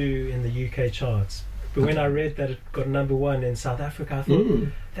number 2 in the UK charts. But when I read that it got number 1 in South Africa, I thought,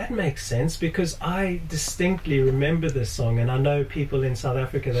 that makes sense, because I distinctly remember this song, and I know people in South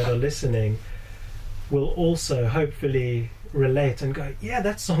Africa that are listening will also hopefully relate and go, yeah,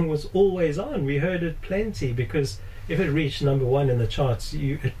 that song was always on. We heard it plenty, because if it reached number 1 in the charts,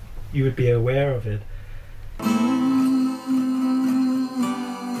 you would be aware of it.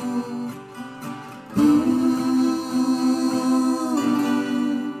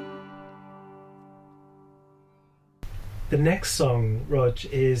 The next song, Rog,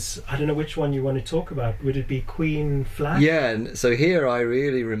 is, I don't know which one you want to talk about. Would it be Queen Flash? Yeah, and so here I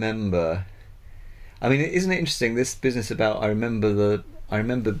really remember, I mean, isn't it interesting, this business about I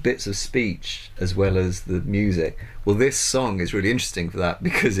remember bits of speech as well as the music. Well, this song is really interesting for that,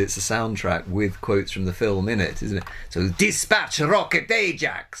 because it's a soundtrack with quotes from the film in it, isn't it? So, dispatch Rocket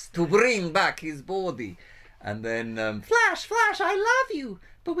Ajax to bring back his body. And then, Flash, Flash, I love you,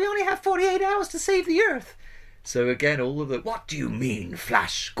 but we only have 48 hours to save the Earth. So again, all of the, what do you mean,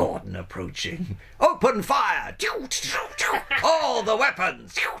 Flash Gordon approaching? Open fire! All the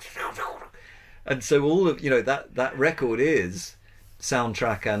weapons! And so all of, you know, that record is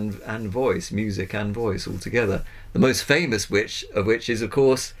soundtrack and voice, music and voice all together. The most famous of which is, of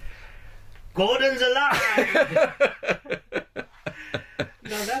course, Gordon's Alive!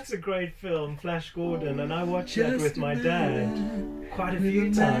 Now that's a great film, Flash Gordon, and I watched that with my dad quite a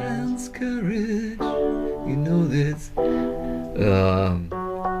few times. Courage, you know this.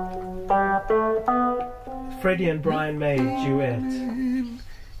 Freddie and Brian May duet,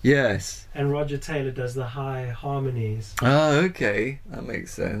 yes, and Roger Taylor does the high harmonies, oh, okay, that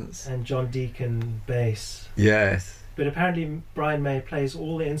makes sense. and John Deacon bass. Yes, But apparently Brian May plays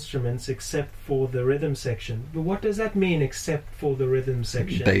all the instruments except for the rhythm section. But what does that mean, except for the rhythm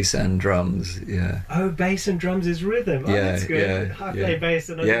section? Bass and drums, yeah. Oh, bass and drums is rhythm. Oh, Yeah, that's good. yeah, I play bass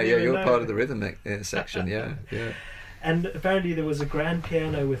and I Yeah, didn't yeah, even you're know. part of the rhythm section, yeah. And apparently there was a grand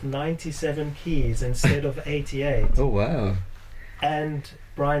piano with 97 keys instead of 88. Oh, wow. And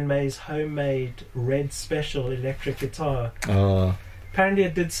Brian May's homemade red special electric guitar. Oh, Apparently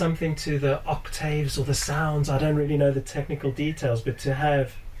it did something to the octaves or the sounds. I don't really know the technical details, but to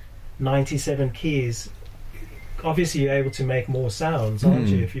have 97 keys, obviously you're able to make more sounds, aren't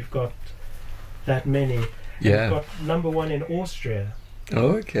you, if you've got that many. And yeah. you've got #1 in Austria.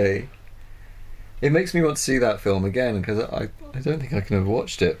 Oh, okay. It makes me want to see that film again, because I don't think I can have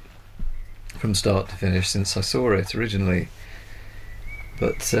watched it from start to finish since I saw it originally.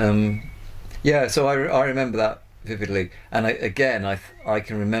 But yeah, so I remember that vividly, and I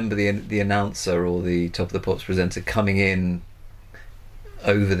can remember the announcer or the Top of the Pops presenter coming in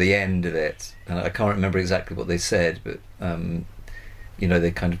over the end of it, and I can't remember exactly what they said, but you know, they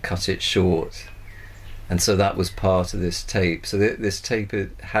kind of cut it short, and so that was part of this tape. So this tape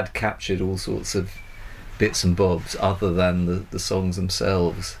had captured all sorts of bits and bobs other than the songs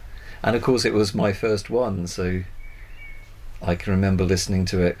themselves, and of course it was my first one, so I can remember listening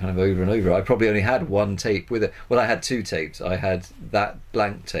to it kind of over and over. I probably only had one tape with it. Well, I had two tapes. I had that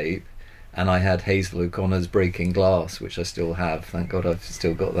blank tape, and I had Hazel O'Connor's Breaking Glass, which I still have. Thank God I've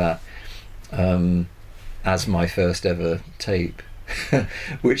still got that, as my first ever tape,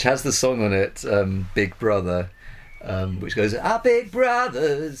 which has the song on it, Big Brother, which goes, "Our big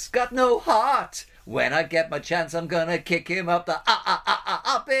brother's got no heart. When I get my chance, I'm gonna kick him up the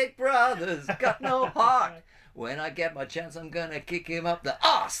Our big brother's got no heart. When I get my chance, I'm gonna kick him up the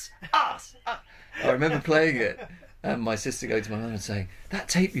arse. I remember playing it, and my sister going to my mum and saying, "That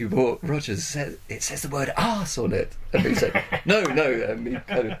tape you bought, Rogers, says the word arse on it." And me saying, no, and me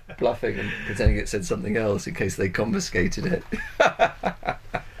kind of bluffing and pretending it said something else in case they confiscated it.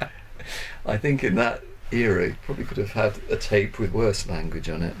 I think in that era, you probably could have had a tape with worse language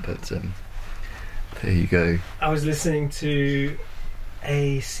on it, but there you go. I was listening to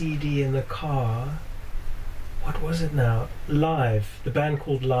a CD in the car. What was it now? Live, the band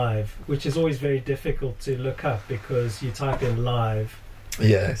called Live, which is always very difficult to look up because you type in Live,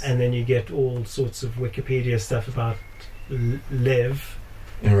 Yes. and then you get all sorts of Wikipedia stuff about Live,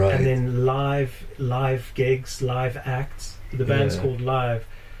 Right. and then live gigs, live acts. The band's Yeah. called Live.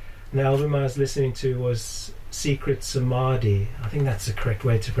 And the album I was listening to was Secret Samadhi. I think that's the correct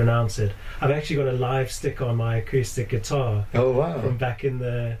way to pronounce it. I've actually got a live stick on my acoustic guitar Oh, wow. from back in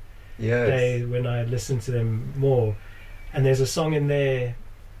the Yes. day when I listened to them more. And there's a song in there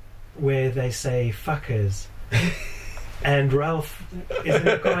where they say fuckers. And Ralph is in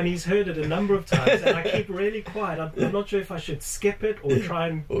the car and he's heard it a number of times, and I keep really quiet. I'm not sure if I should skip it or try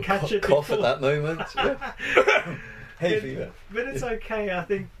and Or catch it cough at before. that moment. Hay fever. But it's okay. I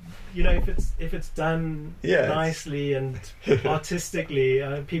think, you know, if it's done Yes. nicely and artistically,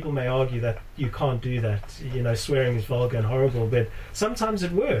 people may argue that you can't do that. You know, swearing is vulgar and horrible, but sometimes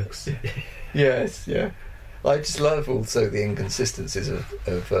it works. Yes, yeah. I just love also the inconsistencies of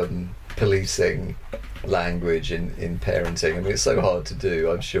policing language in parenting. I mean, it's so hard to do,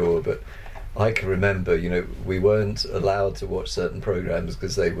 I'm sure, but I can remember, you know, we weren't allowed to watch certain programs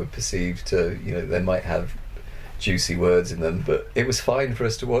because they were perceived to, you know, they might have juicy words in them, but it was fine for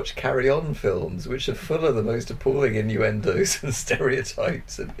us to watch Carry On films, which are full of the most appalling innuendos and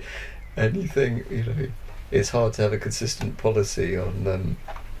stereotypes, and you think, you know, it's hard to have a consistent policy on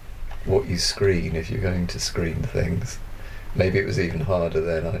what you screen if you're going to screen things. Maybe it was even harder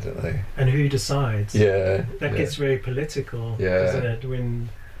then, I don't know. And who decides? Yeah. That gets very political, Yeah. doesn't it? When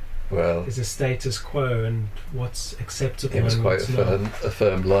Well, there's a status quo and what's acceptable it was and quite what's a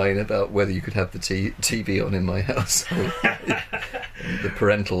firm line about whether you could have the TV on in my house. The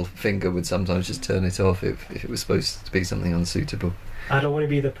parental finger would sometimes just turn it off if it was supposed to be something unsuitable. I don't want to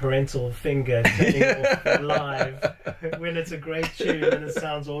be the parental finger turning off live when it's a great tune and it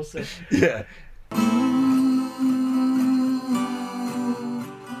sounds awesome. Yeah.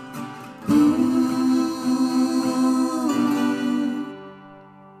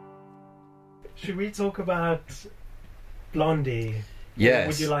 Should we talk about Blondie? Yes. Or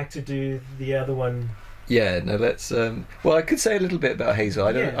would you like to do the other one? Yeah, no, let's. Well, I could say a little bit about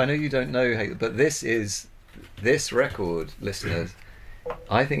Hazel. Yeah. I know you don't know Hazel, but this record, listeners,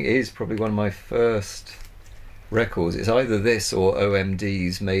 I think is probably one of my first records. It's either this or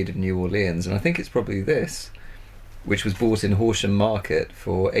OMD's Made of New Orleans, and I think it's probably this, which was bought in Horsham Market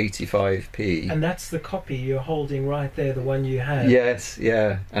for 85p. And that's the copy you're holding right there, the one you had. Yes,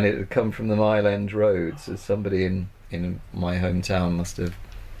 yeah, and it had come from the Mile End Road. So somebody in in my hometown must have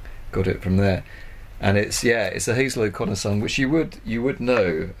got it from there. And it's a Hazel O'Connor song, which you would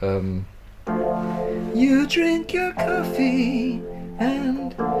know. You drink your coffee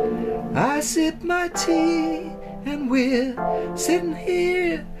and I sip my tea, and we're sitting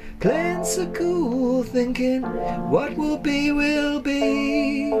here playing so cool, thinking what will be will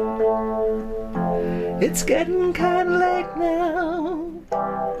be. It's getting kinda late now.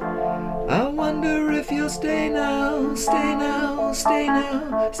 I wonder if you'll stay now, stay now, stay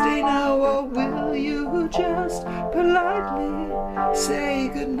now, stay now, or will you just politely say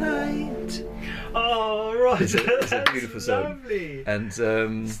goodnight? Oh, right. It's a That's beautiful song. lovely. And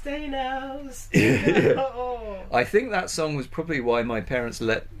Stay now, stay now. Oh. I think that song was probably why my parents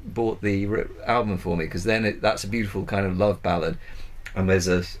bought the album for me, because then that's a beautiful kind of love ballad, and there's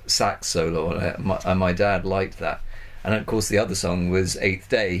a sax solo on it, and my dad liked that. And of course the other song was Eighth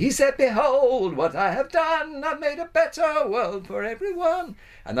Day. He said, behold what I have done, I've made a better world for everyone.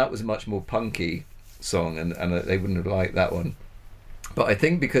 And that was a much more punky song, and they wouldn't have liked that one. But I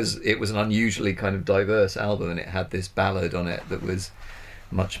think because it was an unusually kind of diverse album and it had this ballad on it that was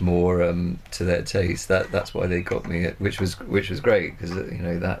much more to their taste, that's why they got me it, which was great, because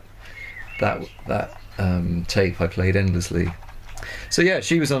that tape I played endlessly. So yeah,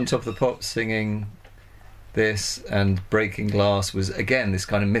 she was on Top of the Pops singing this, and Breaking Glass was again this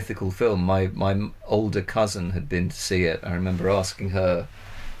kind of mythical film. My older cousin had been to see it. I remember asking her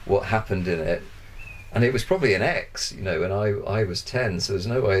what happened in it, and it was probably an X, and I was 10, so there's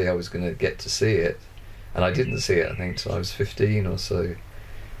no way I was going to get to see it, and I didn't see it I think till I was 15 or so.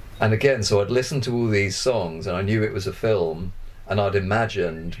 And again, so I'd listened to all these songs and I knew it was a film, and I'd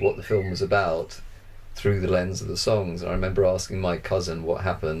imagined what the film was about through the lens of the songs. And I remember asking my cousin what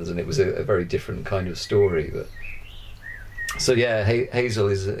happens, and it was a very different kind of story. But so yeah, Hazel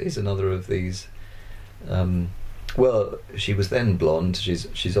is another of these. Well, she was then blonde.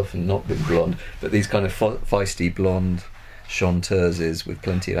 She's often not been blonde, but these kind of feisty blonde chanteuses with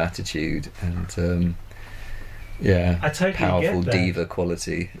plenty of attitude and I totally powerful get that. diva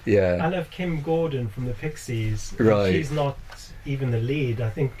quality. Yeah, I love Kim Gordon from the Pixies. Right. She's not even the lead, I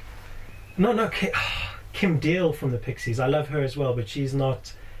think. No, Kim Deal from the Pixies. I love her as well, but she's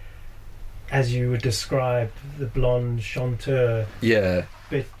not, as you would describe, the blonde chanteur. yeah.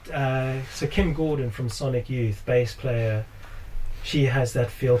 But so Kim Gordon from Sonic Youth, bass player, she has that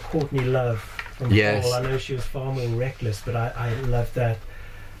feel. Courtney Love from Yes. Paul. I know she was far more reckless, but I love that.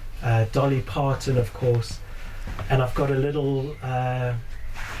 Dolly Parton, of course. And I've got a little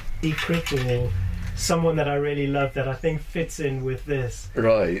secret, or someone that I really love that I think fits in with this,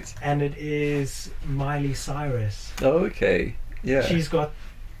 Right. and it is Miley Cyrus. Oh, okay. Yeah. She's got,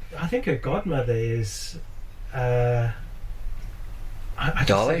 I think her godmother is I just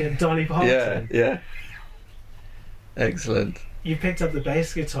Dolly? say it, Dolly Parton. Yeah. Excellent. You picked up the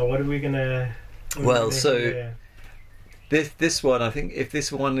bass guitar. What are we gonna? Well, so this one, I think, if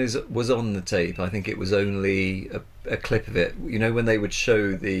this one was on the tape, I think it was only a clip of it. When they would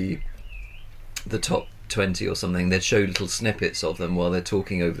show the top 20 or something, they'd show little snippets of them while they're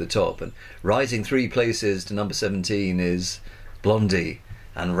talking over the top. And rising 3 places to number 17 is Blondie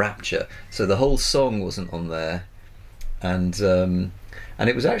and Rapture. So the whole song wasn't on there, and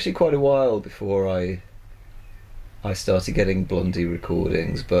it was actually quite a while before I started getting Blondie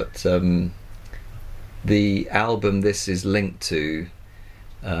recordings, but the album this is linked to,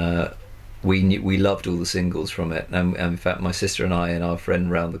 we loved all the singles from it, and in fact my sister and I and our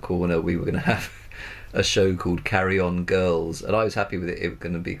friend round the corner, we were going to have a show called Carry On Girls, and I was happy with it was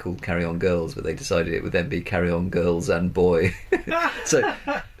going to be called Carry On Girls, but they decided it would then be Carry On Girls and Boy. So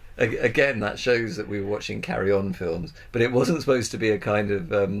again, that shows that we were watching Carry On films, but it wasn't supposed to be a kind of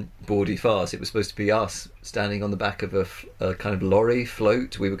bawdy farce. It was supposed to be us standing on the back of a kind of lorry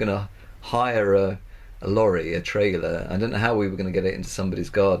float. We were going to hire a lorry, a trailer. I don't know how we were going to get it into somebody's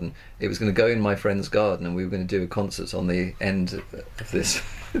garden. It was going to go in my friend's garden, and we were going to do a concert on the end of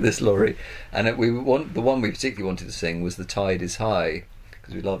this lorry. And the one we particularly wanted to sing was "The Tide Is High,"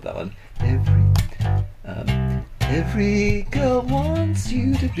 because we loved that one. Every girl wants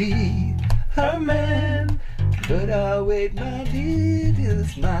you to be her man, but I'll wait, my dear, till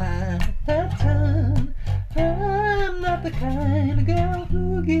it's my turn. I'm not the kind of girl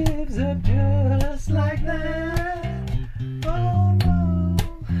who gives up just like that. Oh no,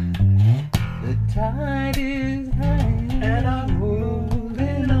 the tide is high and I'm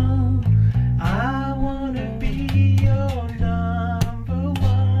moving on. I wanna be your number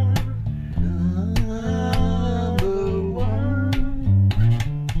one. Number one.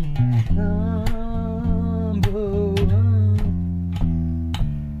 Number one.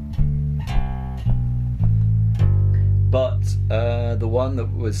 the one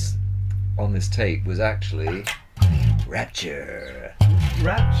that was on this tape was actually Rapture.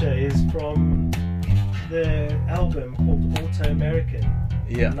 Rapture is from the album called Auto American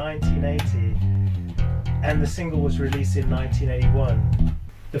Yeah. in 1980, and the single was released in 1981.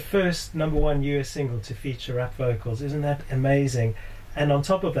 The first #1 US single to feature rap vocals. Isn't that amazing? And on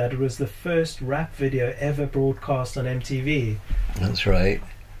top of that, it was the first rap video ever broadcast on MTV That's right.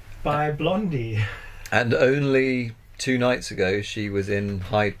 by Blondie. And only 2 nights ago, she was in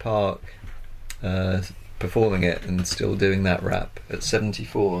Hyde Park performing it and still doing that rap at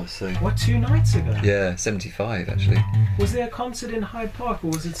 74. So What, 2 nights ago? yeah, 75 actually. Was there a concert in Hyde Park, or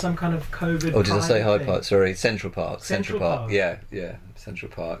was it some kind of COVID? Oh, did I say private Hyde thing? Park? Sorry, Central Park. Central Park. Yeah,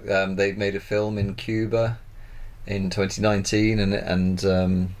 Central Park. They made a film in Cuba in 2019,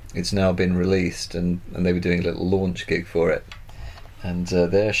 and it's now been released, and they were doing a little launch gig for it, and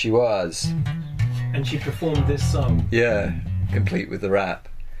there she was. And she performed this song. Yeah, complete with the rap.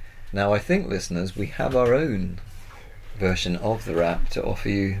 Now I think, listeners, we have our own version of the rap to offer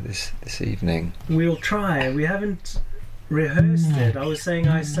you this evening. We'll try. We haven't rehearsed it. I was saying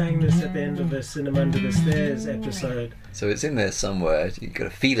I sang this at the end of the Cinema Under the Stairs episode. So it's in there somewhere. You've got to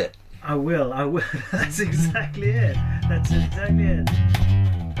feel it. I will. That's exactly it. That's exactly it.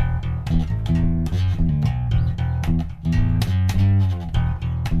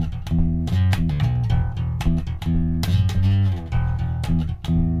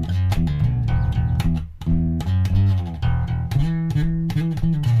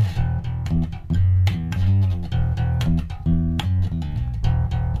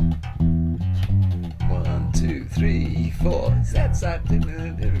 One, two, three, four. That's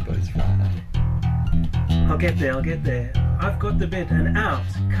everybody's fine. I'll get there. I've got the bit. And out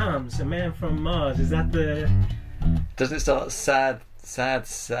comes a man from Mars. Is that the... Doesn't it start sad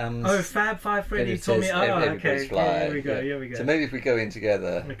Sam's? Oh, Fab Five Freddy It told me... says Oh, everybody's okay. fly. Here we go. So maybe if we go in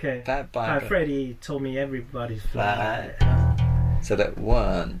together. Okay. Fab Five Five. Freddy told me everybody's fly. So that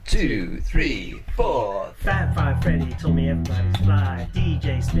 1, 2, 3, 4. Fab Five Freddy told me everybody's fly.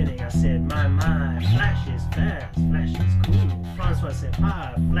 DJ spinning, I said, my, Flash is fast, Flash is cool. Francois said,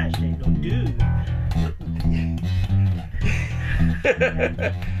 Flash ain't no dude.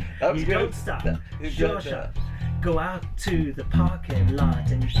 That was You good. don't stop, That- sure shot. Go out to the parking lot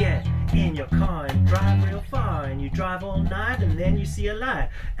and you get in your car and drive real far, and you drive all night and then you see a light,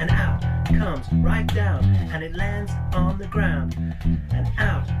 and out comes right down and it lands on the ground, and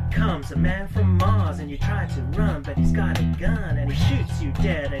out comes a man from Mars, and you try to run but he's got a gun and he shoots you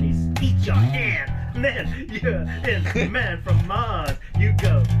dead and he eats your hand, and then you're in the man from Mars. You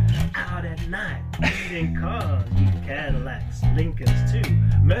go out at night eating cars, you Cadillacs, Lincolns too,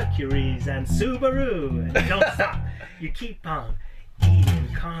 Mercuries and Subaru, and don't stop, you keep on eating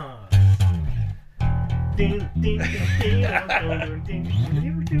cars.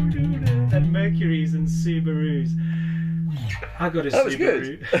 And Mercuries and Subarus. I got a That was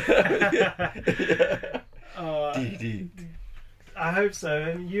Subaru. good. Oh, DD. I hope so.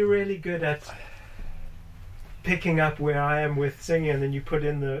 And you're really good at picking up where I am with singing, and then you put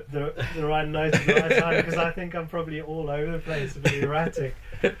in the right notes at the right time, because I think I'm probably all over the place, a bit erratic.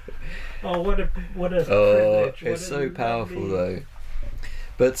 Oh, what a Oh, privilege. it's so powerful though.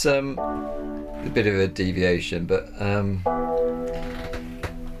 But a bit of a deviation, but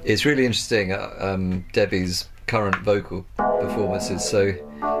it's really interesting. Debbie's current vocal performances. So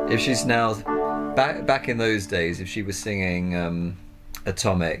if she's now back in those days, if she was singing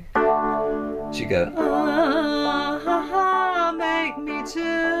Atomic, she'd go, "Ah, make me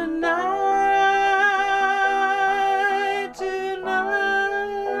tonight,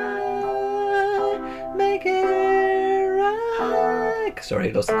 tonight, make it right." Sorry,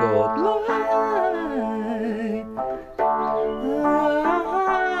 I lost the chord. Light,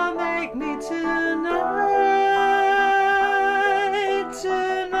 ah, make me tonight,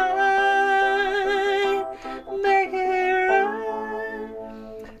 tonight, make it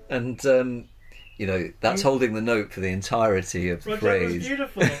right. And you know, that's holding the note for the entirety of the Roger, that was phrase.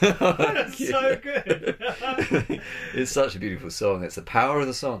 beautiful. That's so good. It's such a beautiful song. It's the power of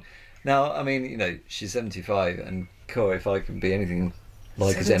the song. Now, I mean, you know, she's 75, and God, if I can be anything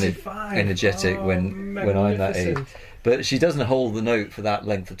like as 75. energetic Oh, when I'm that age. magnificent. But she doesn't hold the note for that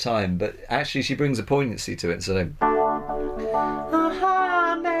length of time. But actually, she brings a poignancy to it. So,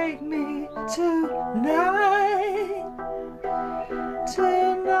 make me tonight,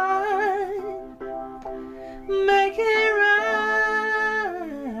 tonight, make it right.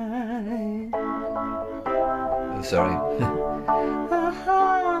 Oh, sorry.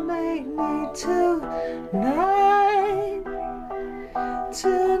 Make me tonight,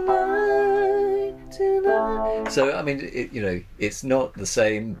 tonight, tonight, So I mean, it's not the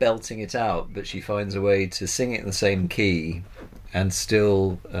same belting it out, but she finds a way to sing it in the same key, and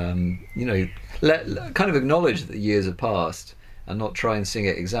still, kind of acknowledge that the years have passed, and not try and sing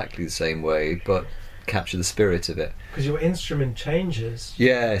it exactly the same way, but capture the spirit of it. Because your instrument changes.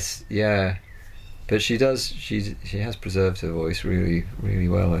 Yes, yeah, but she does. She has preserved her voice really, really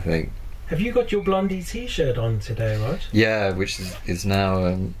well, I think. Have you got your Blondie T-shirt on today, Rog? Yeah, which is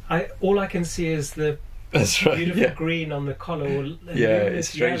now. All I can see is the That's right. beautiful Yeah. green on the collar. It's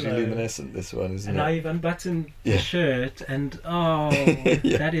strangely yellow. luminescent, this one, isn't And it? I've unbuttoned Yeah. the shirt, and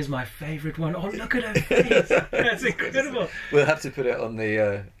Yeah. that is my favourite one. Oh, look at her face! That's incredible. We'll have to put it on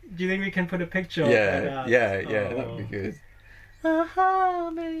the. Do you think we can put a picture of that Yeah, out? that would be good.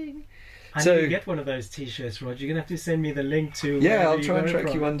 I So- need to get one of those T-shirts, Rod. You're gonna have to send me the link to. Yeah, wherever I'll you try and got it track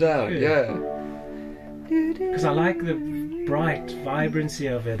from. you one down. Good. Yeah. Because I like the bright vibrancy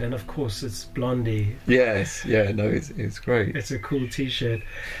of it, and of course it's Blondie. Yes, yeah, no, it's great. It's a cool T-shirt.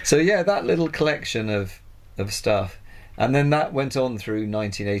 So yeah, that little collection of stuff, and then that went on through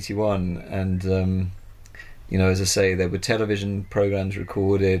 1981, and as I say, there were television programs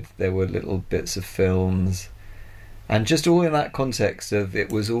recorded, there were little bits of films, and just all in that context of it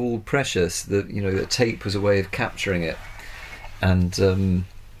was all precious. That that tape was a way of capturing it, and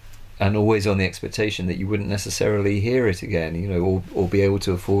always on the expectation that you wouldn't necessarily hear it again, or be able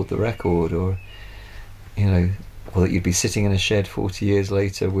to afford the record, or or that you'd be sitting in a shed 40 years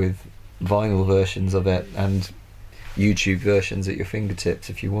later with vinyl versions of it and YouTube versions at your fingertips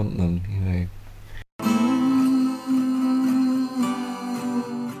if you want them.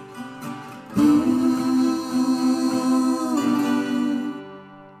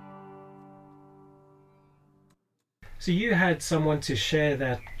 So you had someone to share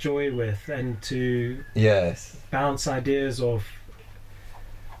that joy with, and to Yes. bounce ideas off.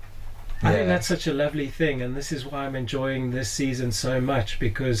 I think that's such a lovely thing, and this is why I'm enjoying this season so much,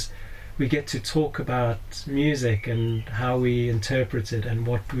 because we get to talk about music and how we interpret it and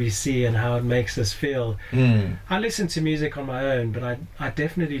what we see and how it makes us feel. I listen to music on my own, but I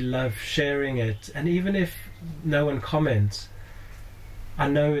definitely love sharing it, and even if no one comments, I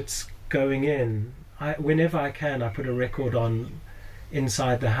know it's going in. Whenever I can, I put a record on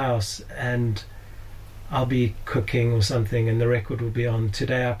inside the house, and I'll be cooking or something and the record will be on.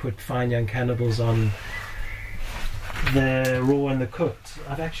 Today I put Fine Young Cannibals on, the raw and the cooked.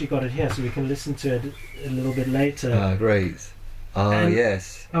 I've actually got it here so we can listen to it a little bit later. Ah, great. And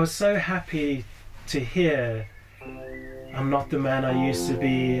Yes. I was so happy to hear I'm not the man I used to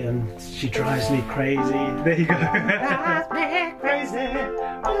be, and she drives me crazy. There you go. Drives me crazy.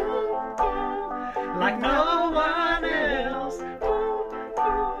 Like no one else.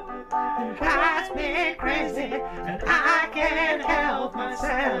 Drives me crazy, and I can't help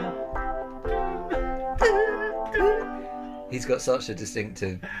myself. He's got such a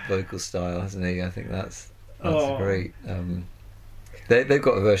distinctive vocal style, hasn't he? I think that's Oh. great. They've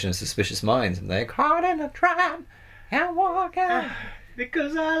got a version of Suspicious Minds, and they're caught in a trap and walk out.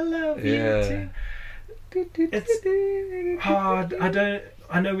 Because I love Yeah. you too. It's hard.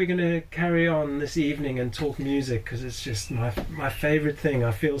 I know we're going to carry on this evening and talk music, because it's just my favourite thing.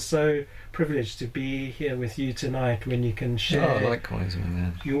 I feel so privileged to be here with you tonight when you can share Likewise, my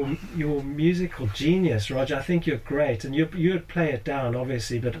man. your musical genius, Roger. I think you're great, and you would play it down,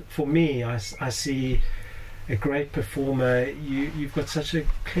 obviously. But for me, I see a great performer. You've got such a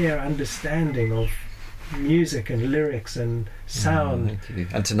clear understanding of music and lyrics and sound. Thank you.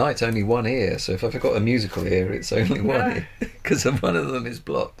 And tonight only one ear, so if I've got a musical ear, it's only one ear, because one of them is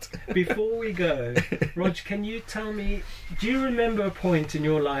blocked. Before we go, Rog, can you tell me, do you remember a point in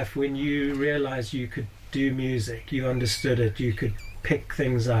your life when you realised you could do music, you understood it, you could pick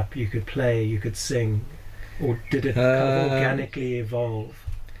things up, you could play, you could sing, or did it kind of organically evolve?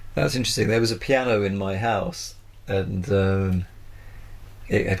 That's interesting. There was a piano in my house, and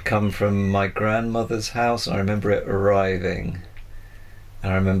it had come from my grandmother's house, and I remember it arriving.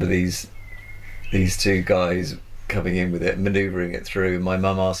 And I remember these two guys coming in with it, manoeuvring it through, my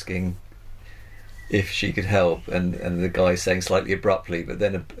mum asking if she could help, and the guy saying slightly abruptly, but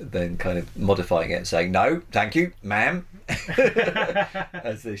then kind of modifying it and saying, "No, thank you, ma'am,"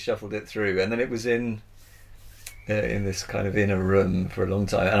 as they shuffled it through. And then it was in this kind of inner room for a long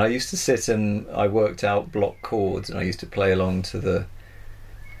time, and I used to sit and I worked out block chords, and I used to play along to the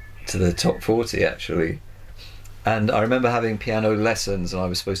top 40 actually. And I remember having piano lessons, and I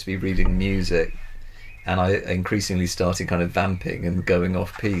was supposed to be reading music, and I increasingly started kind of vamping and going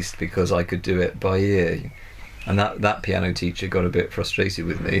off piste because I could do it by ear, and that piano teacher got a bit frustrated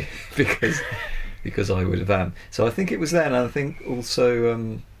with me because I would vamp. So I think it was then, and I think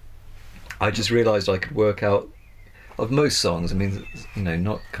also I just realised I could work out of most songs. I mean, you know,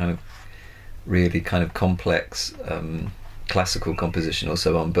 not kind of really kind of complex classical composition or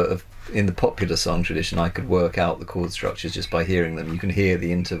so on, but in the popular song tradition, I could work out the chord structures just by hearing them. You can hear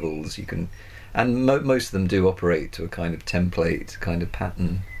the intervals. You can, and most of them do operate to a kind of template, kind of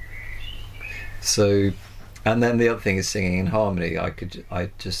pattern. So, and then the other thing is singing in harmony. I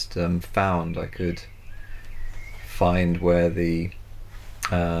just found I could find where the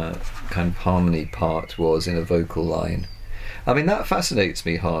kind of harmony part was in a vocal line. I mean, that fascinates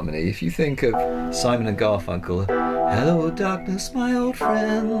me, harmony. If you think of Simon and Garfunkel, "Hello darkness, my old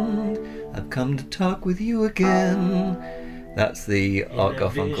friend, I've come to talk with you again." That's the Art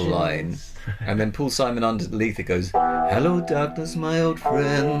Garfunkel line. And then Paul Simon underneath it goes, "Hello darkness, my old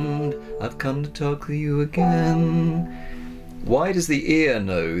friend, I've come to talk with you again." Why does the ear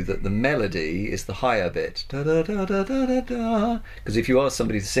know that the melody is the higher bit? Da da da da da da da. Because if you ask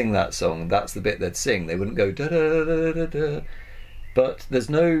somebody to sing that song, that's the bit they'd sing. They wouldn't go da da da da da. But there's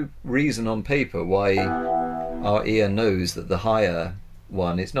no reason on paper why our ear knows that the higher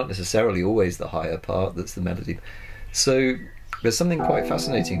one, it's not necessarily always the higher part that's the melody. So there's something quite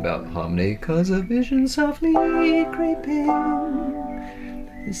fascinating about harmony. 'Cause a vision softly creeping,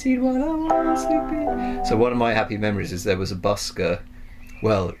 the seed while I was sleeping. So one of my happy memories is there was a busker.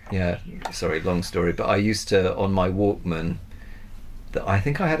 Well, yeah, sorry, long story, but I used to, on my Walkman, I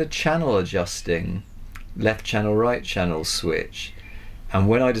think I had a channel adjusting, left channel, right channel switch. And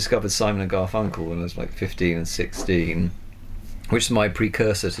when I discovered Simon and Garfunkel when I was like 15 and 16, which is my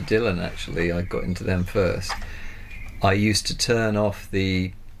precursor to Dylan actually, I got into them first, I used to turn off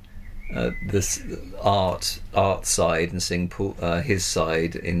this art side and sing his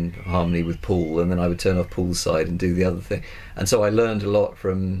side in harmony with Paul, and then I would turn off Paul's side and do the other thing. And so I learned a lot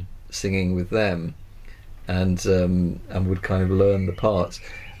from singing with them, and would kind of learn the parts.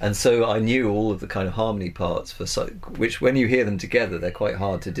 And so I knew all of the kind of harmony parts which when you hear them together they're quite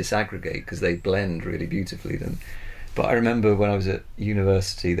hard to disaggregate because they blend really beautifully. But I remember when I was at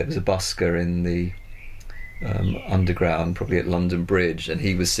university there was a busker in the underground, probably at London Bridge, and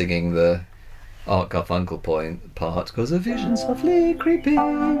he was singing the Art Garfunkel part, "'Cause a vision softly creeping,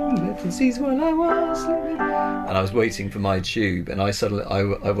 little seas while I was sleeping." And I was waiting for my tube, and I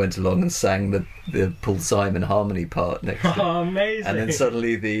went along and sang the Paul Simon harmony part next to it. Oh, amazing! And then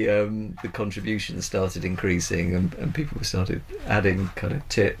suddenly the contributions started increasing, and people started adding kind of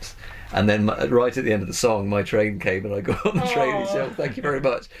tips. And then right at the end of the song, my train came and I got on the train and said, "Thank you very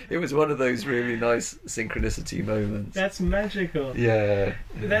much." It was one of those really nice synchronicity moments. That's magical. Yeah.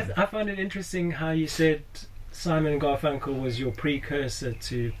 I find it interesting how you said Simon and Garfunkel was your precursor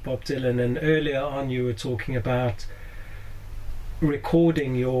to Bob Dylan, and earlier on you were talking about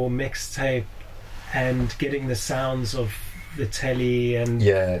recording your mixtape and getting the sounds of the telly and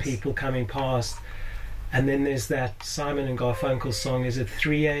people coming past. And then there's that Simon and Garfunkel song, is it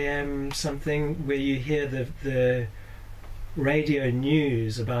 3 a.m. something, where you hear the radio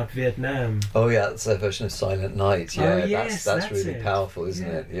news about Vietnam. Oh yeah, that's their version of Silent Night. Yeah, oh, yes, that's really powerful, isn't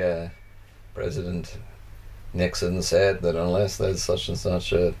it? Yeah. President Nixon said that unless there's such and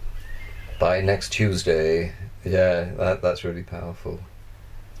such by next Tuesday, that's really powerful.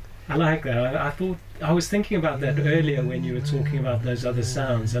 I like that. I was thinking about that earlier when you were talking about those other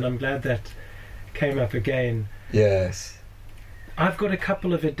sounds, and I'm glad that came up again. Yes. I've got a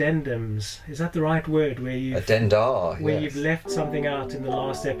couple of addendums. Is that the right word? Where you've left something out in the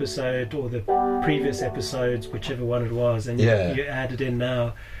last episode or the previous episodes, whichever one it was, and you add it in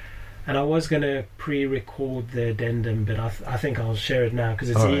now. And I was going to pre-record the addendum, but I think I'll share it now because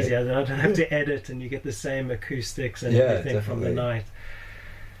it's easier. Then I don't have to edit, and you get the same acoustics and everything definitely. From the night.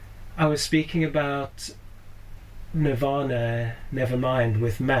 I was speaking about Nirvana Nevermind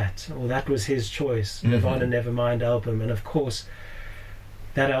with Matt, or that was his choice, Nirvana Nevermind album, and of course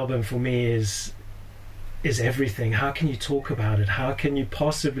that album for me is everything. How can you talk about it? How can you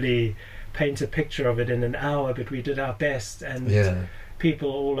possibly paint a picture of it in an hour? But we did our best, and people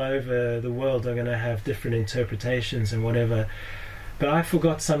all over the world are going to have different interpretations and whatever. But I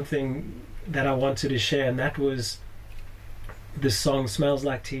forgot something that I wanted to share, and that was the song Smells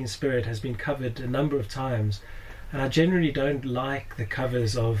Like Teen Spirit has been covered a number of times. And I generally don't like the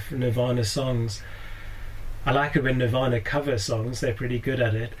covers of Nirvana songs. I like it when Nirvana cover songs, they're pretty good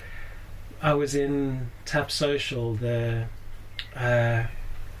at it. I was in Tap Social, the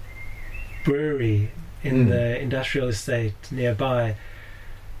brewery in the industrial estate nearby,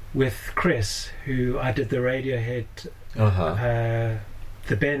 with Chris, who I did the Radiohead,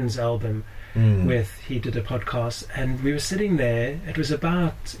 the Benz album with. He did a podcast, and we were sitting there. It was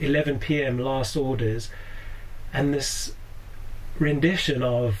about 11 p.m. last orders, and this rendition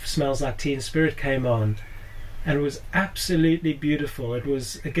of Smells Like Teen Spirit came on, And it was absolutely beautiful. It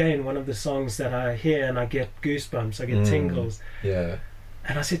was, again, one of the songs that I hear and I get goosebumps, I get tingles. Yeah.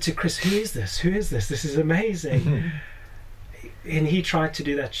 And I said to Chris, who is this? Who is this? This is amazing. And he tried to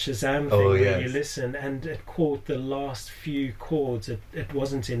do that Shazam thing where you listen, and it caught the last few chords. It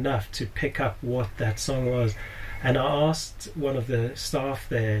wasn't enough to pick up what that song was. And I asked one of the staff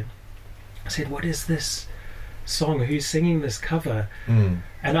there, I said, what is this song? Who's singing this cover?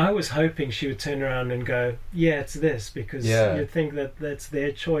 And I was hoping she would turn around and go, yeah, it's this, because you'd think that that's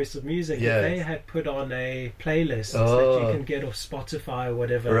their choice of music. Yes. They had put on a playlist that you can get off Spotify or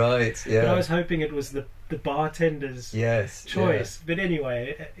whatever. Right, yeah. But I was hoping it was the bartender's choice. But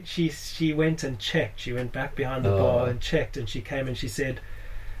anyway, she went and checked. She went back behind the bar and checked, and she came and she said,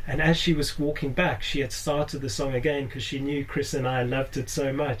 and as she was walking back, she had started the song again because she knew Chris and I loved it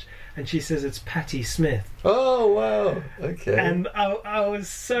so much. And she says, it's Patti Smith. Oh, wow. Okay. And I was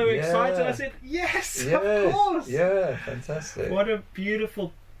so excited. I said, yes, of course. Yeah, fantastic. What a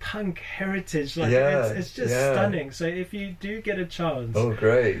beautiful punk heritage. Like, it's just stunning. So if you do get a chance,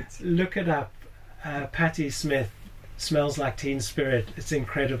 great. Look it up. Patti Smith, Smells Like Teen Spirit. It's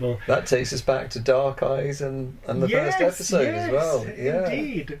incredible. That takes us back to Dark Eyes and the first episode as well. Yeah.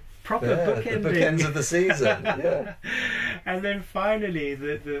 Indeed. Proper bookending. The bookends of the season. Yeah. And then finally,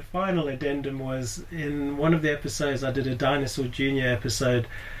 the final addendum was in one of the episodes. I did a Dinosaur Jr. episode.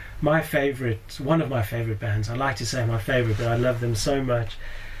 One of my favourite bands. I like to say my favourite, but I love them so much.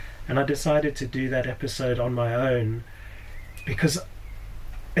 And I decided to do that episode on my own because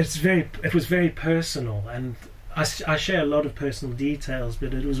it was very personal, and I share a lot of personal details,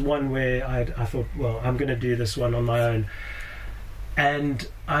 but it was one where I thought, well, I'm going to do this one on my own. And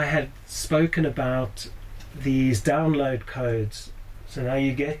I had spoken about these download codes. So now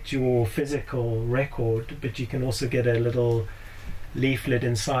you get your physical record, but you can also get a little leaflet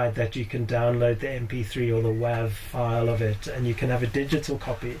inside that you can download the MP3 or the WAV file of it, and you can have a digital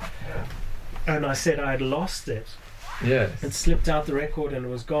copy. And I said I had lost it. Yes. It slipped out the record and it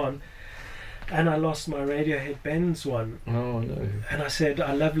was gone. And I lost my Radiohead Benz one. Oh, no. And I said,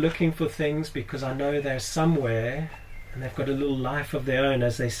 I love looking for things because I know they're somewhere and they've got a little life of their own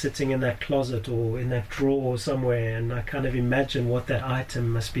as they're sitting in that closet or in that drawer somewhere. And I kind of imagine what that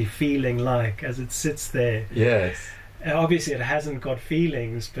item must be feeling like as it sits there. Yes. Obviously, it hasn't got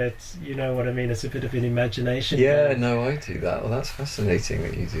feelings, but you know what I mean. It's a bit of an imagination. Yeah, no, I do that. Well, that's fascinating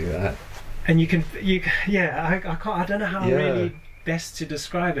that you do that. And I can't. I don't know how really best to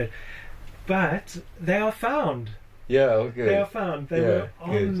describe it, but they are found. Yeah, okay. They are found. They were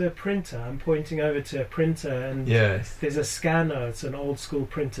on the printer. I'm pointing over to a printer, and there's a scanner. It's an old school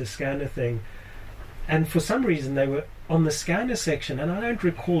printer scanner thing. And for some reason, they were on the scanner section, and I don't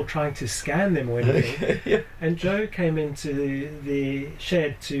recall trying to scan them or anything. And Jo came into the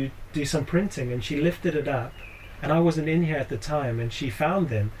shed to do some printing, and she lifted it up, and I wasn't in here at the time, and she found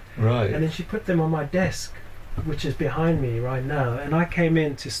them. Right. And then she put them on my desk, which is behind me right now, and I came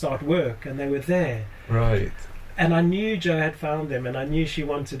in to start work, and they were there. Right. And I knew Jo had found them, and I knew she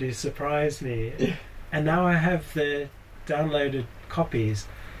wanted to surprise me. And now I have the downloaded copies,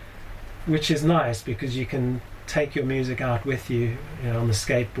 which is nice because you can take your music out with you, on the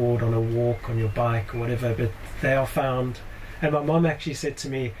skateboard, on a walk, on your bike or whatever, but they are found. And my mom actually said to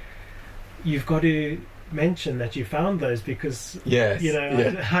me, you've got to mention that you found those because I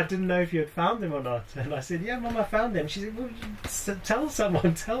didn't know if you had found them or not. And I said, yeah, Mum, I found them. She said, well,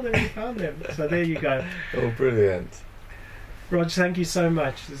 tell them you found them. So there you go. Oh, brilliant. Rog, thank you so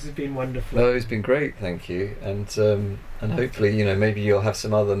much. This has been wonderful. No, it's been great, thank you. And hopefully, maybe you'll have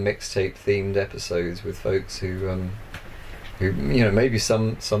some other mixtape themed episodes with folks who maybe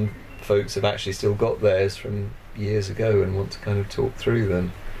some folks have actually still got theirs from years ago and want to kind of talk through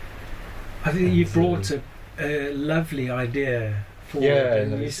them. I think you brought a lovely idea forward,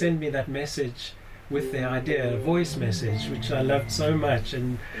 and you sent me that message with the idea, a voice message, which I loved so much.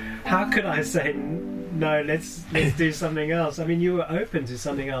 And how could I say no? Let's do something else. I mean, you were open to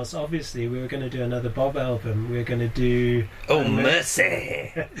something else. Obviously, we were going to do another Bob album. We were going to do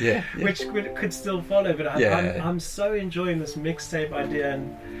Mercy, which could still follow. But I'm so enjoying this mixtape idea.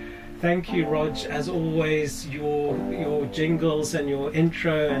 And thank you, Rog, as always. Your jingles and your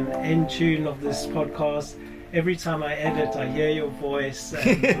intro and end tune of this podcast. Every time I edit, I hear your voice,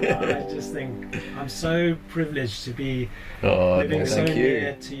 and I just think I'm so privileged to be living so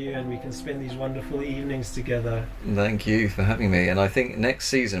near to you, and we can spend these wonderful evenings together. Thank you for having me. And I think next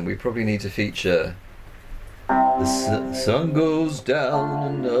season we probably need to feature The Sun Goes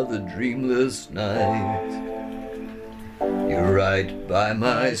Down, Another Dreamless Night. You're right by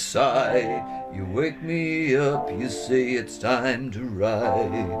my side. You wake me up, you say it's time to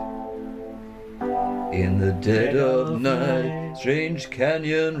ride. In the dead of night, strange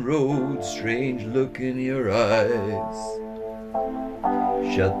canyon roads, strange look in your eyes.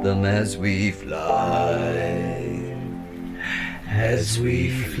 Shut them as we fly, as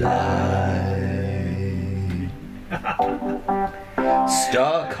we fly.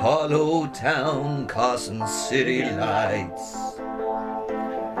 Stark Hollow Town, Carson City lights.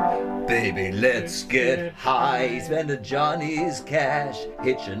 Baby, let's get high, spend a Johnny's cash,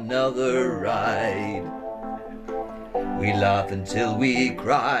 hitch another ride. We laugh until we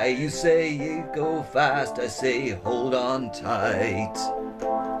cry, you say you go fast, I say hold on tight.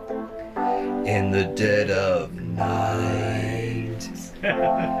 In the dead of night,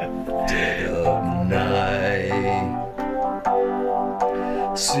 dead of night.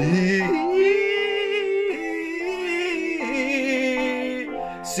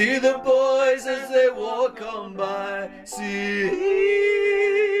 See the boys as they walk on by. See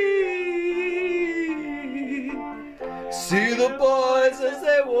the boys as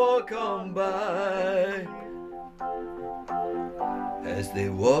they walk on by. As they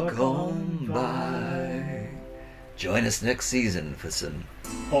walk on by. Join us next season for some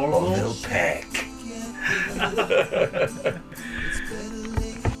Orville Peck.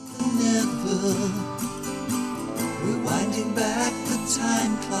 We're winding back the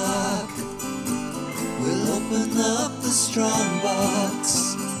time clock. We'll open up the strong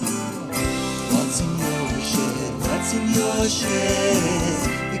box. What's in your shed? What's in your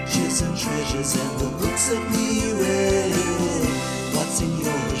shed? Pictures and treasures and the books that we read. What's in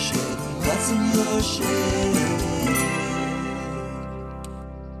your shed? What's in your shed?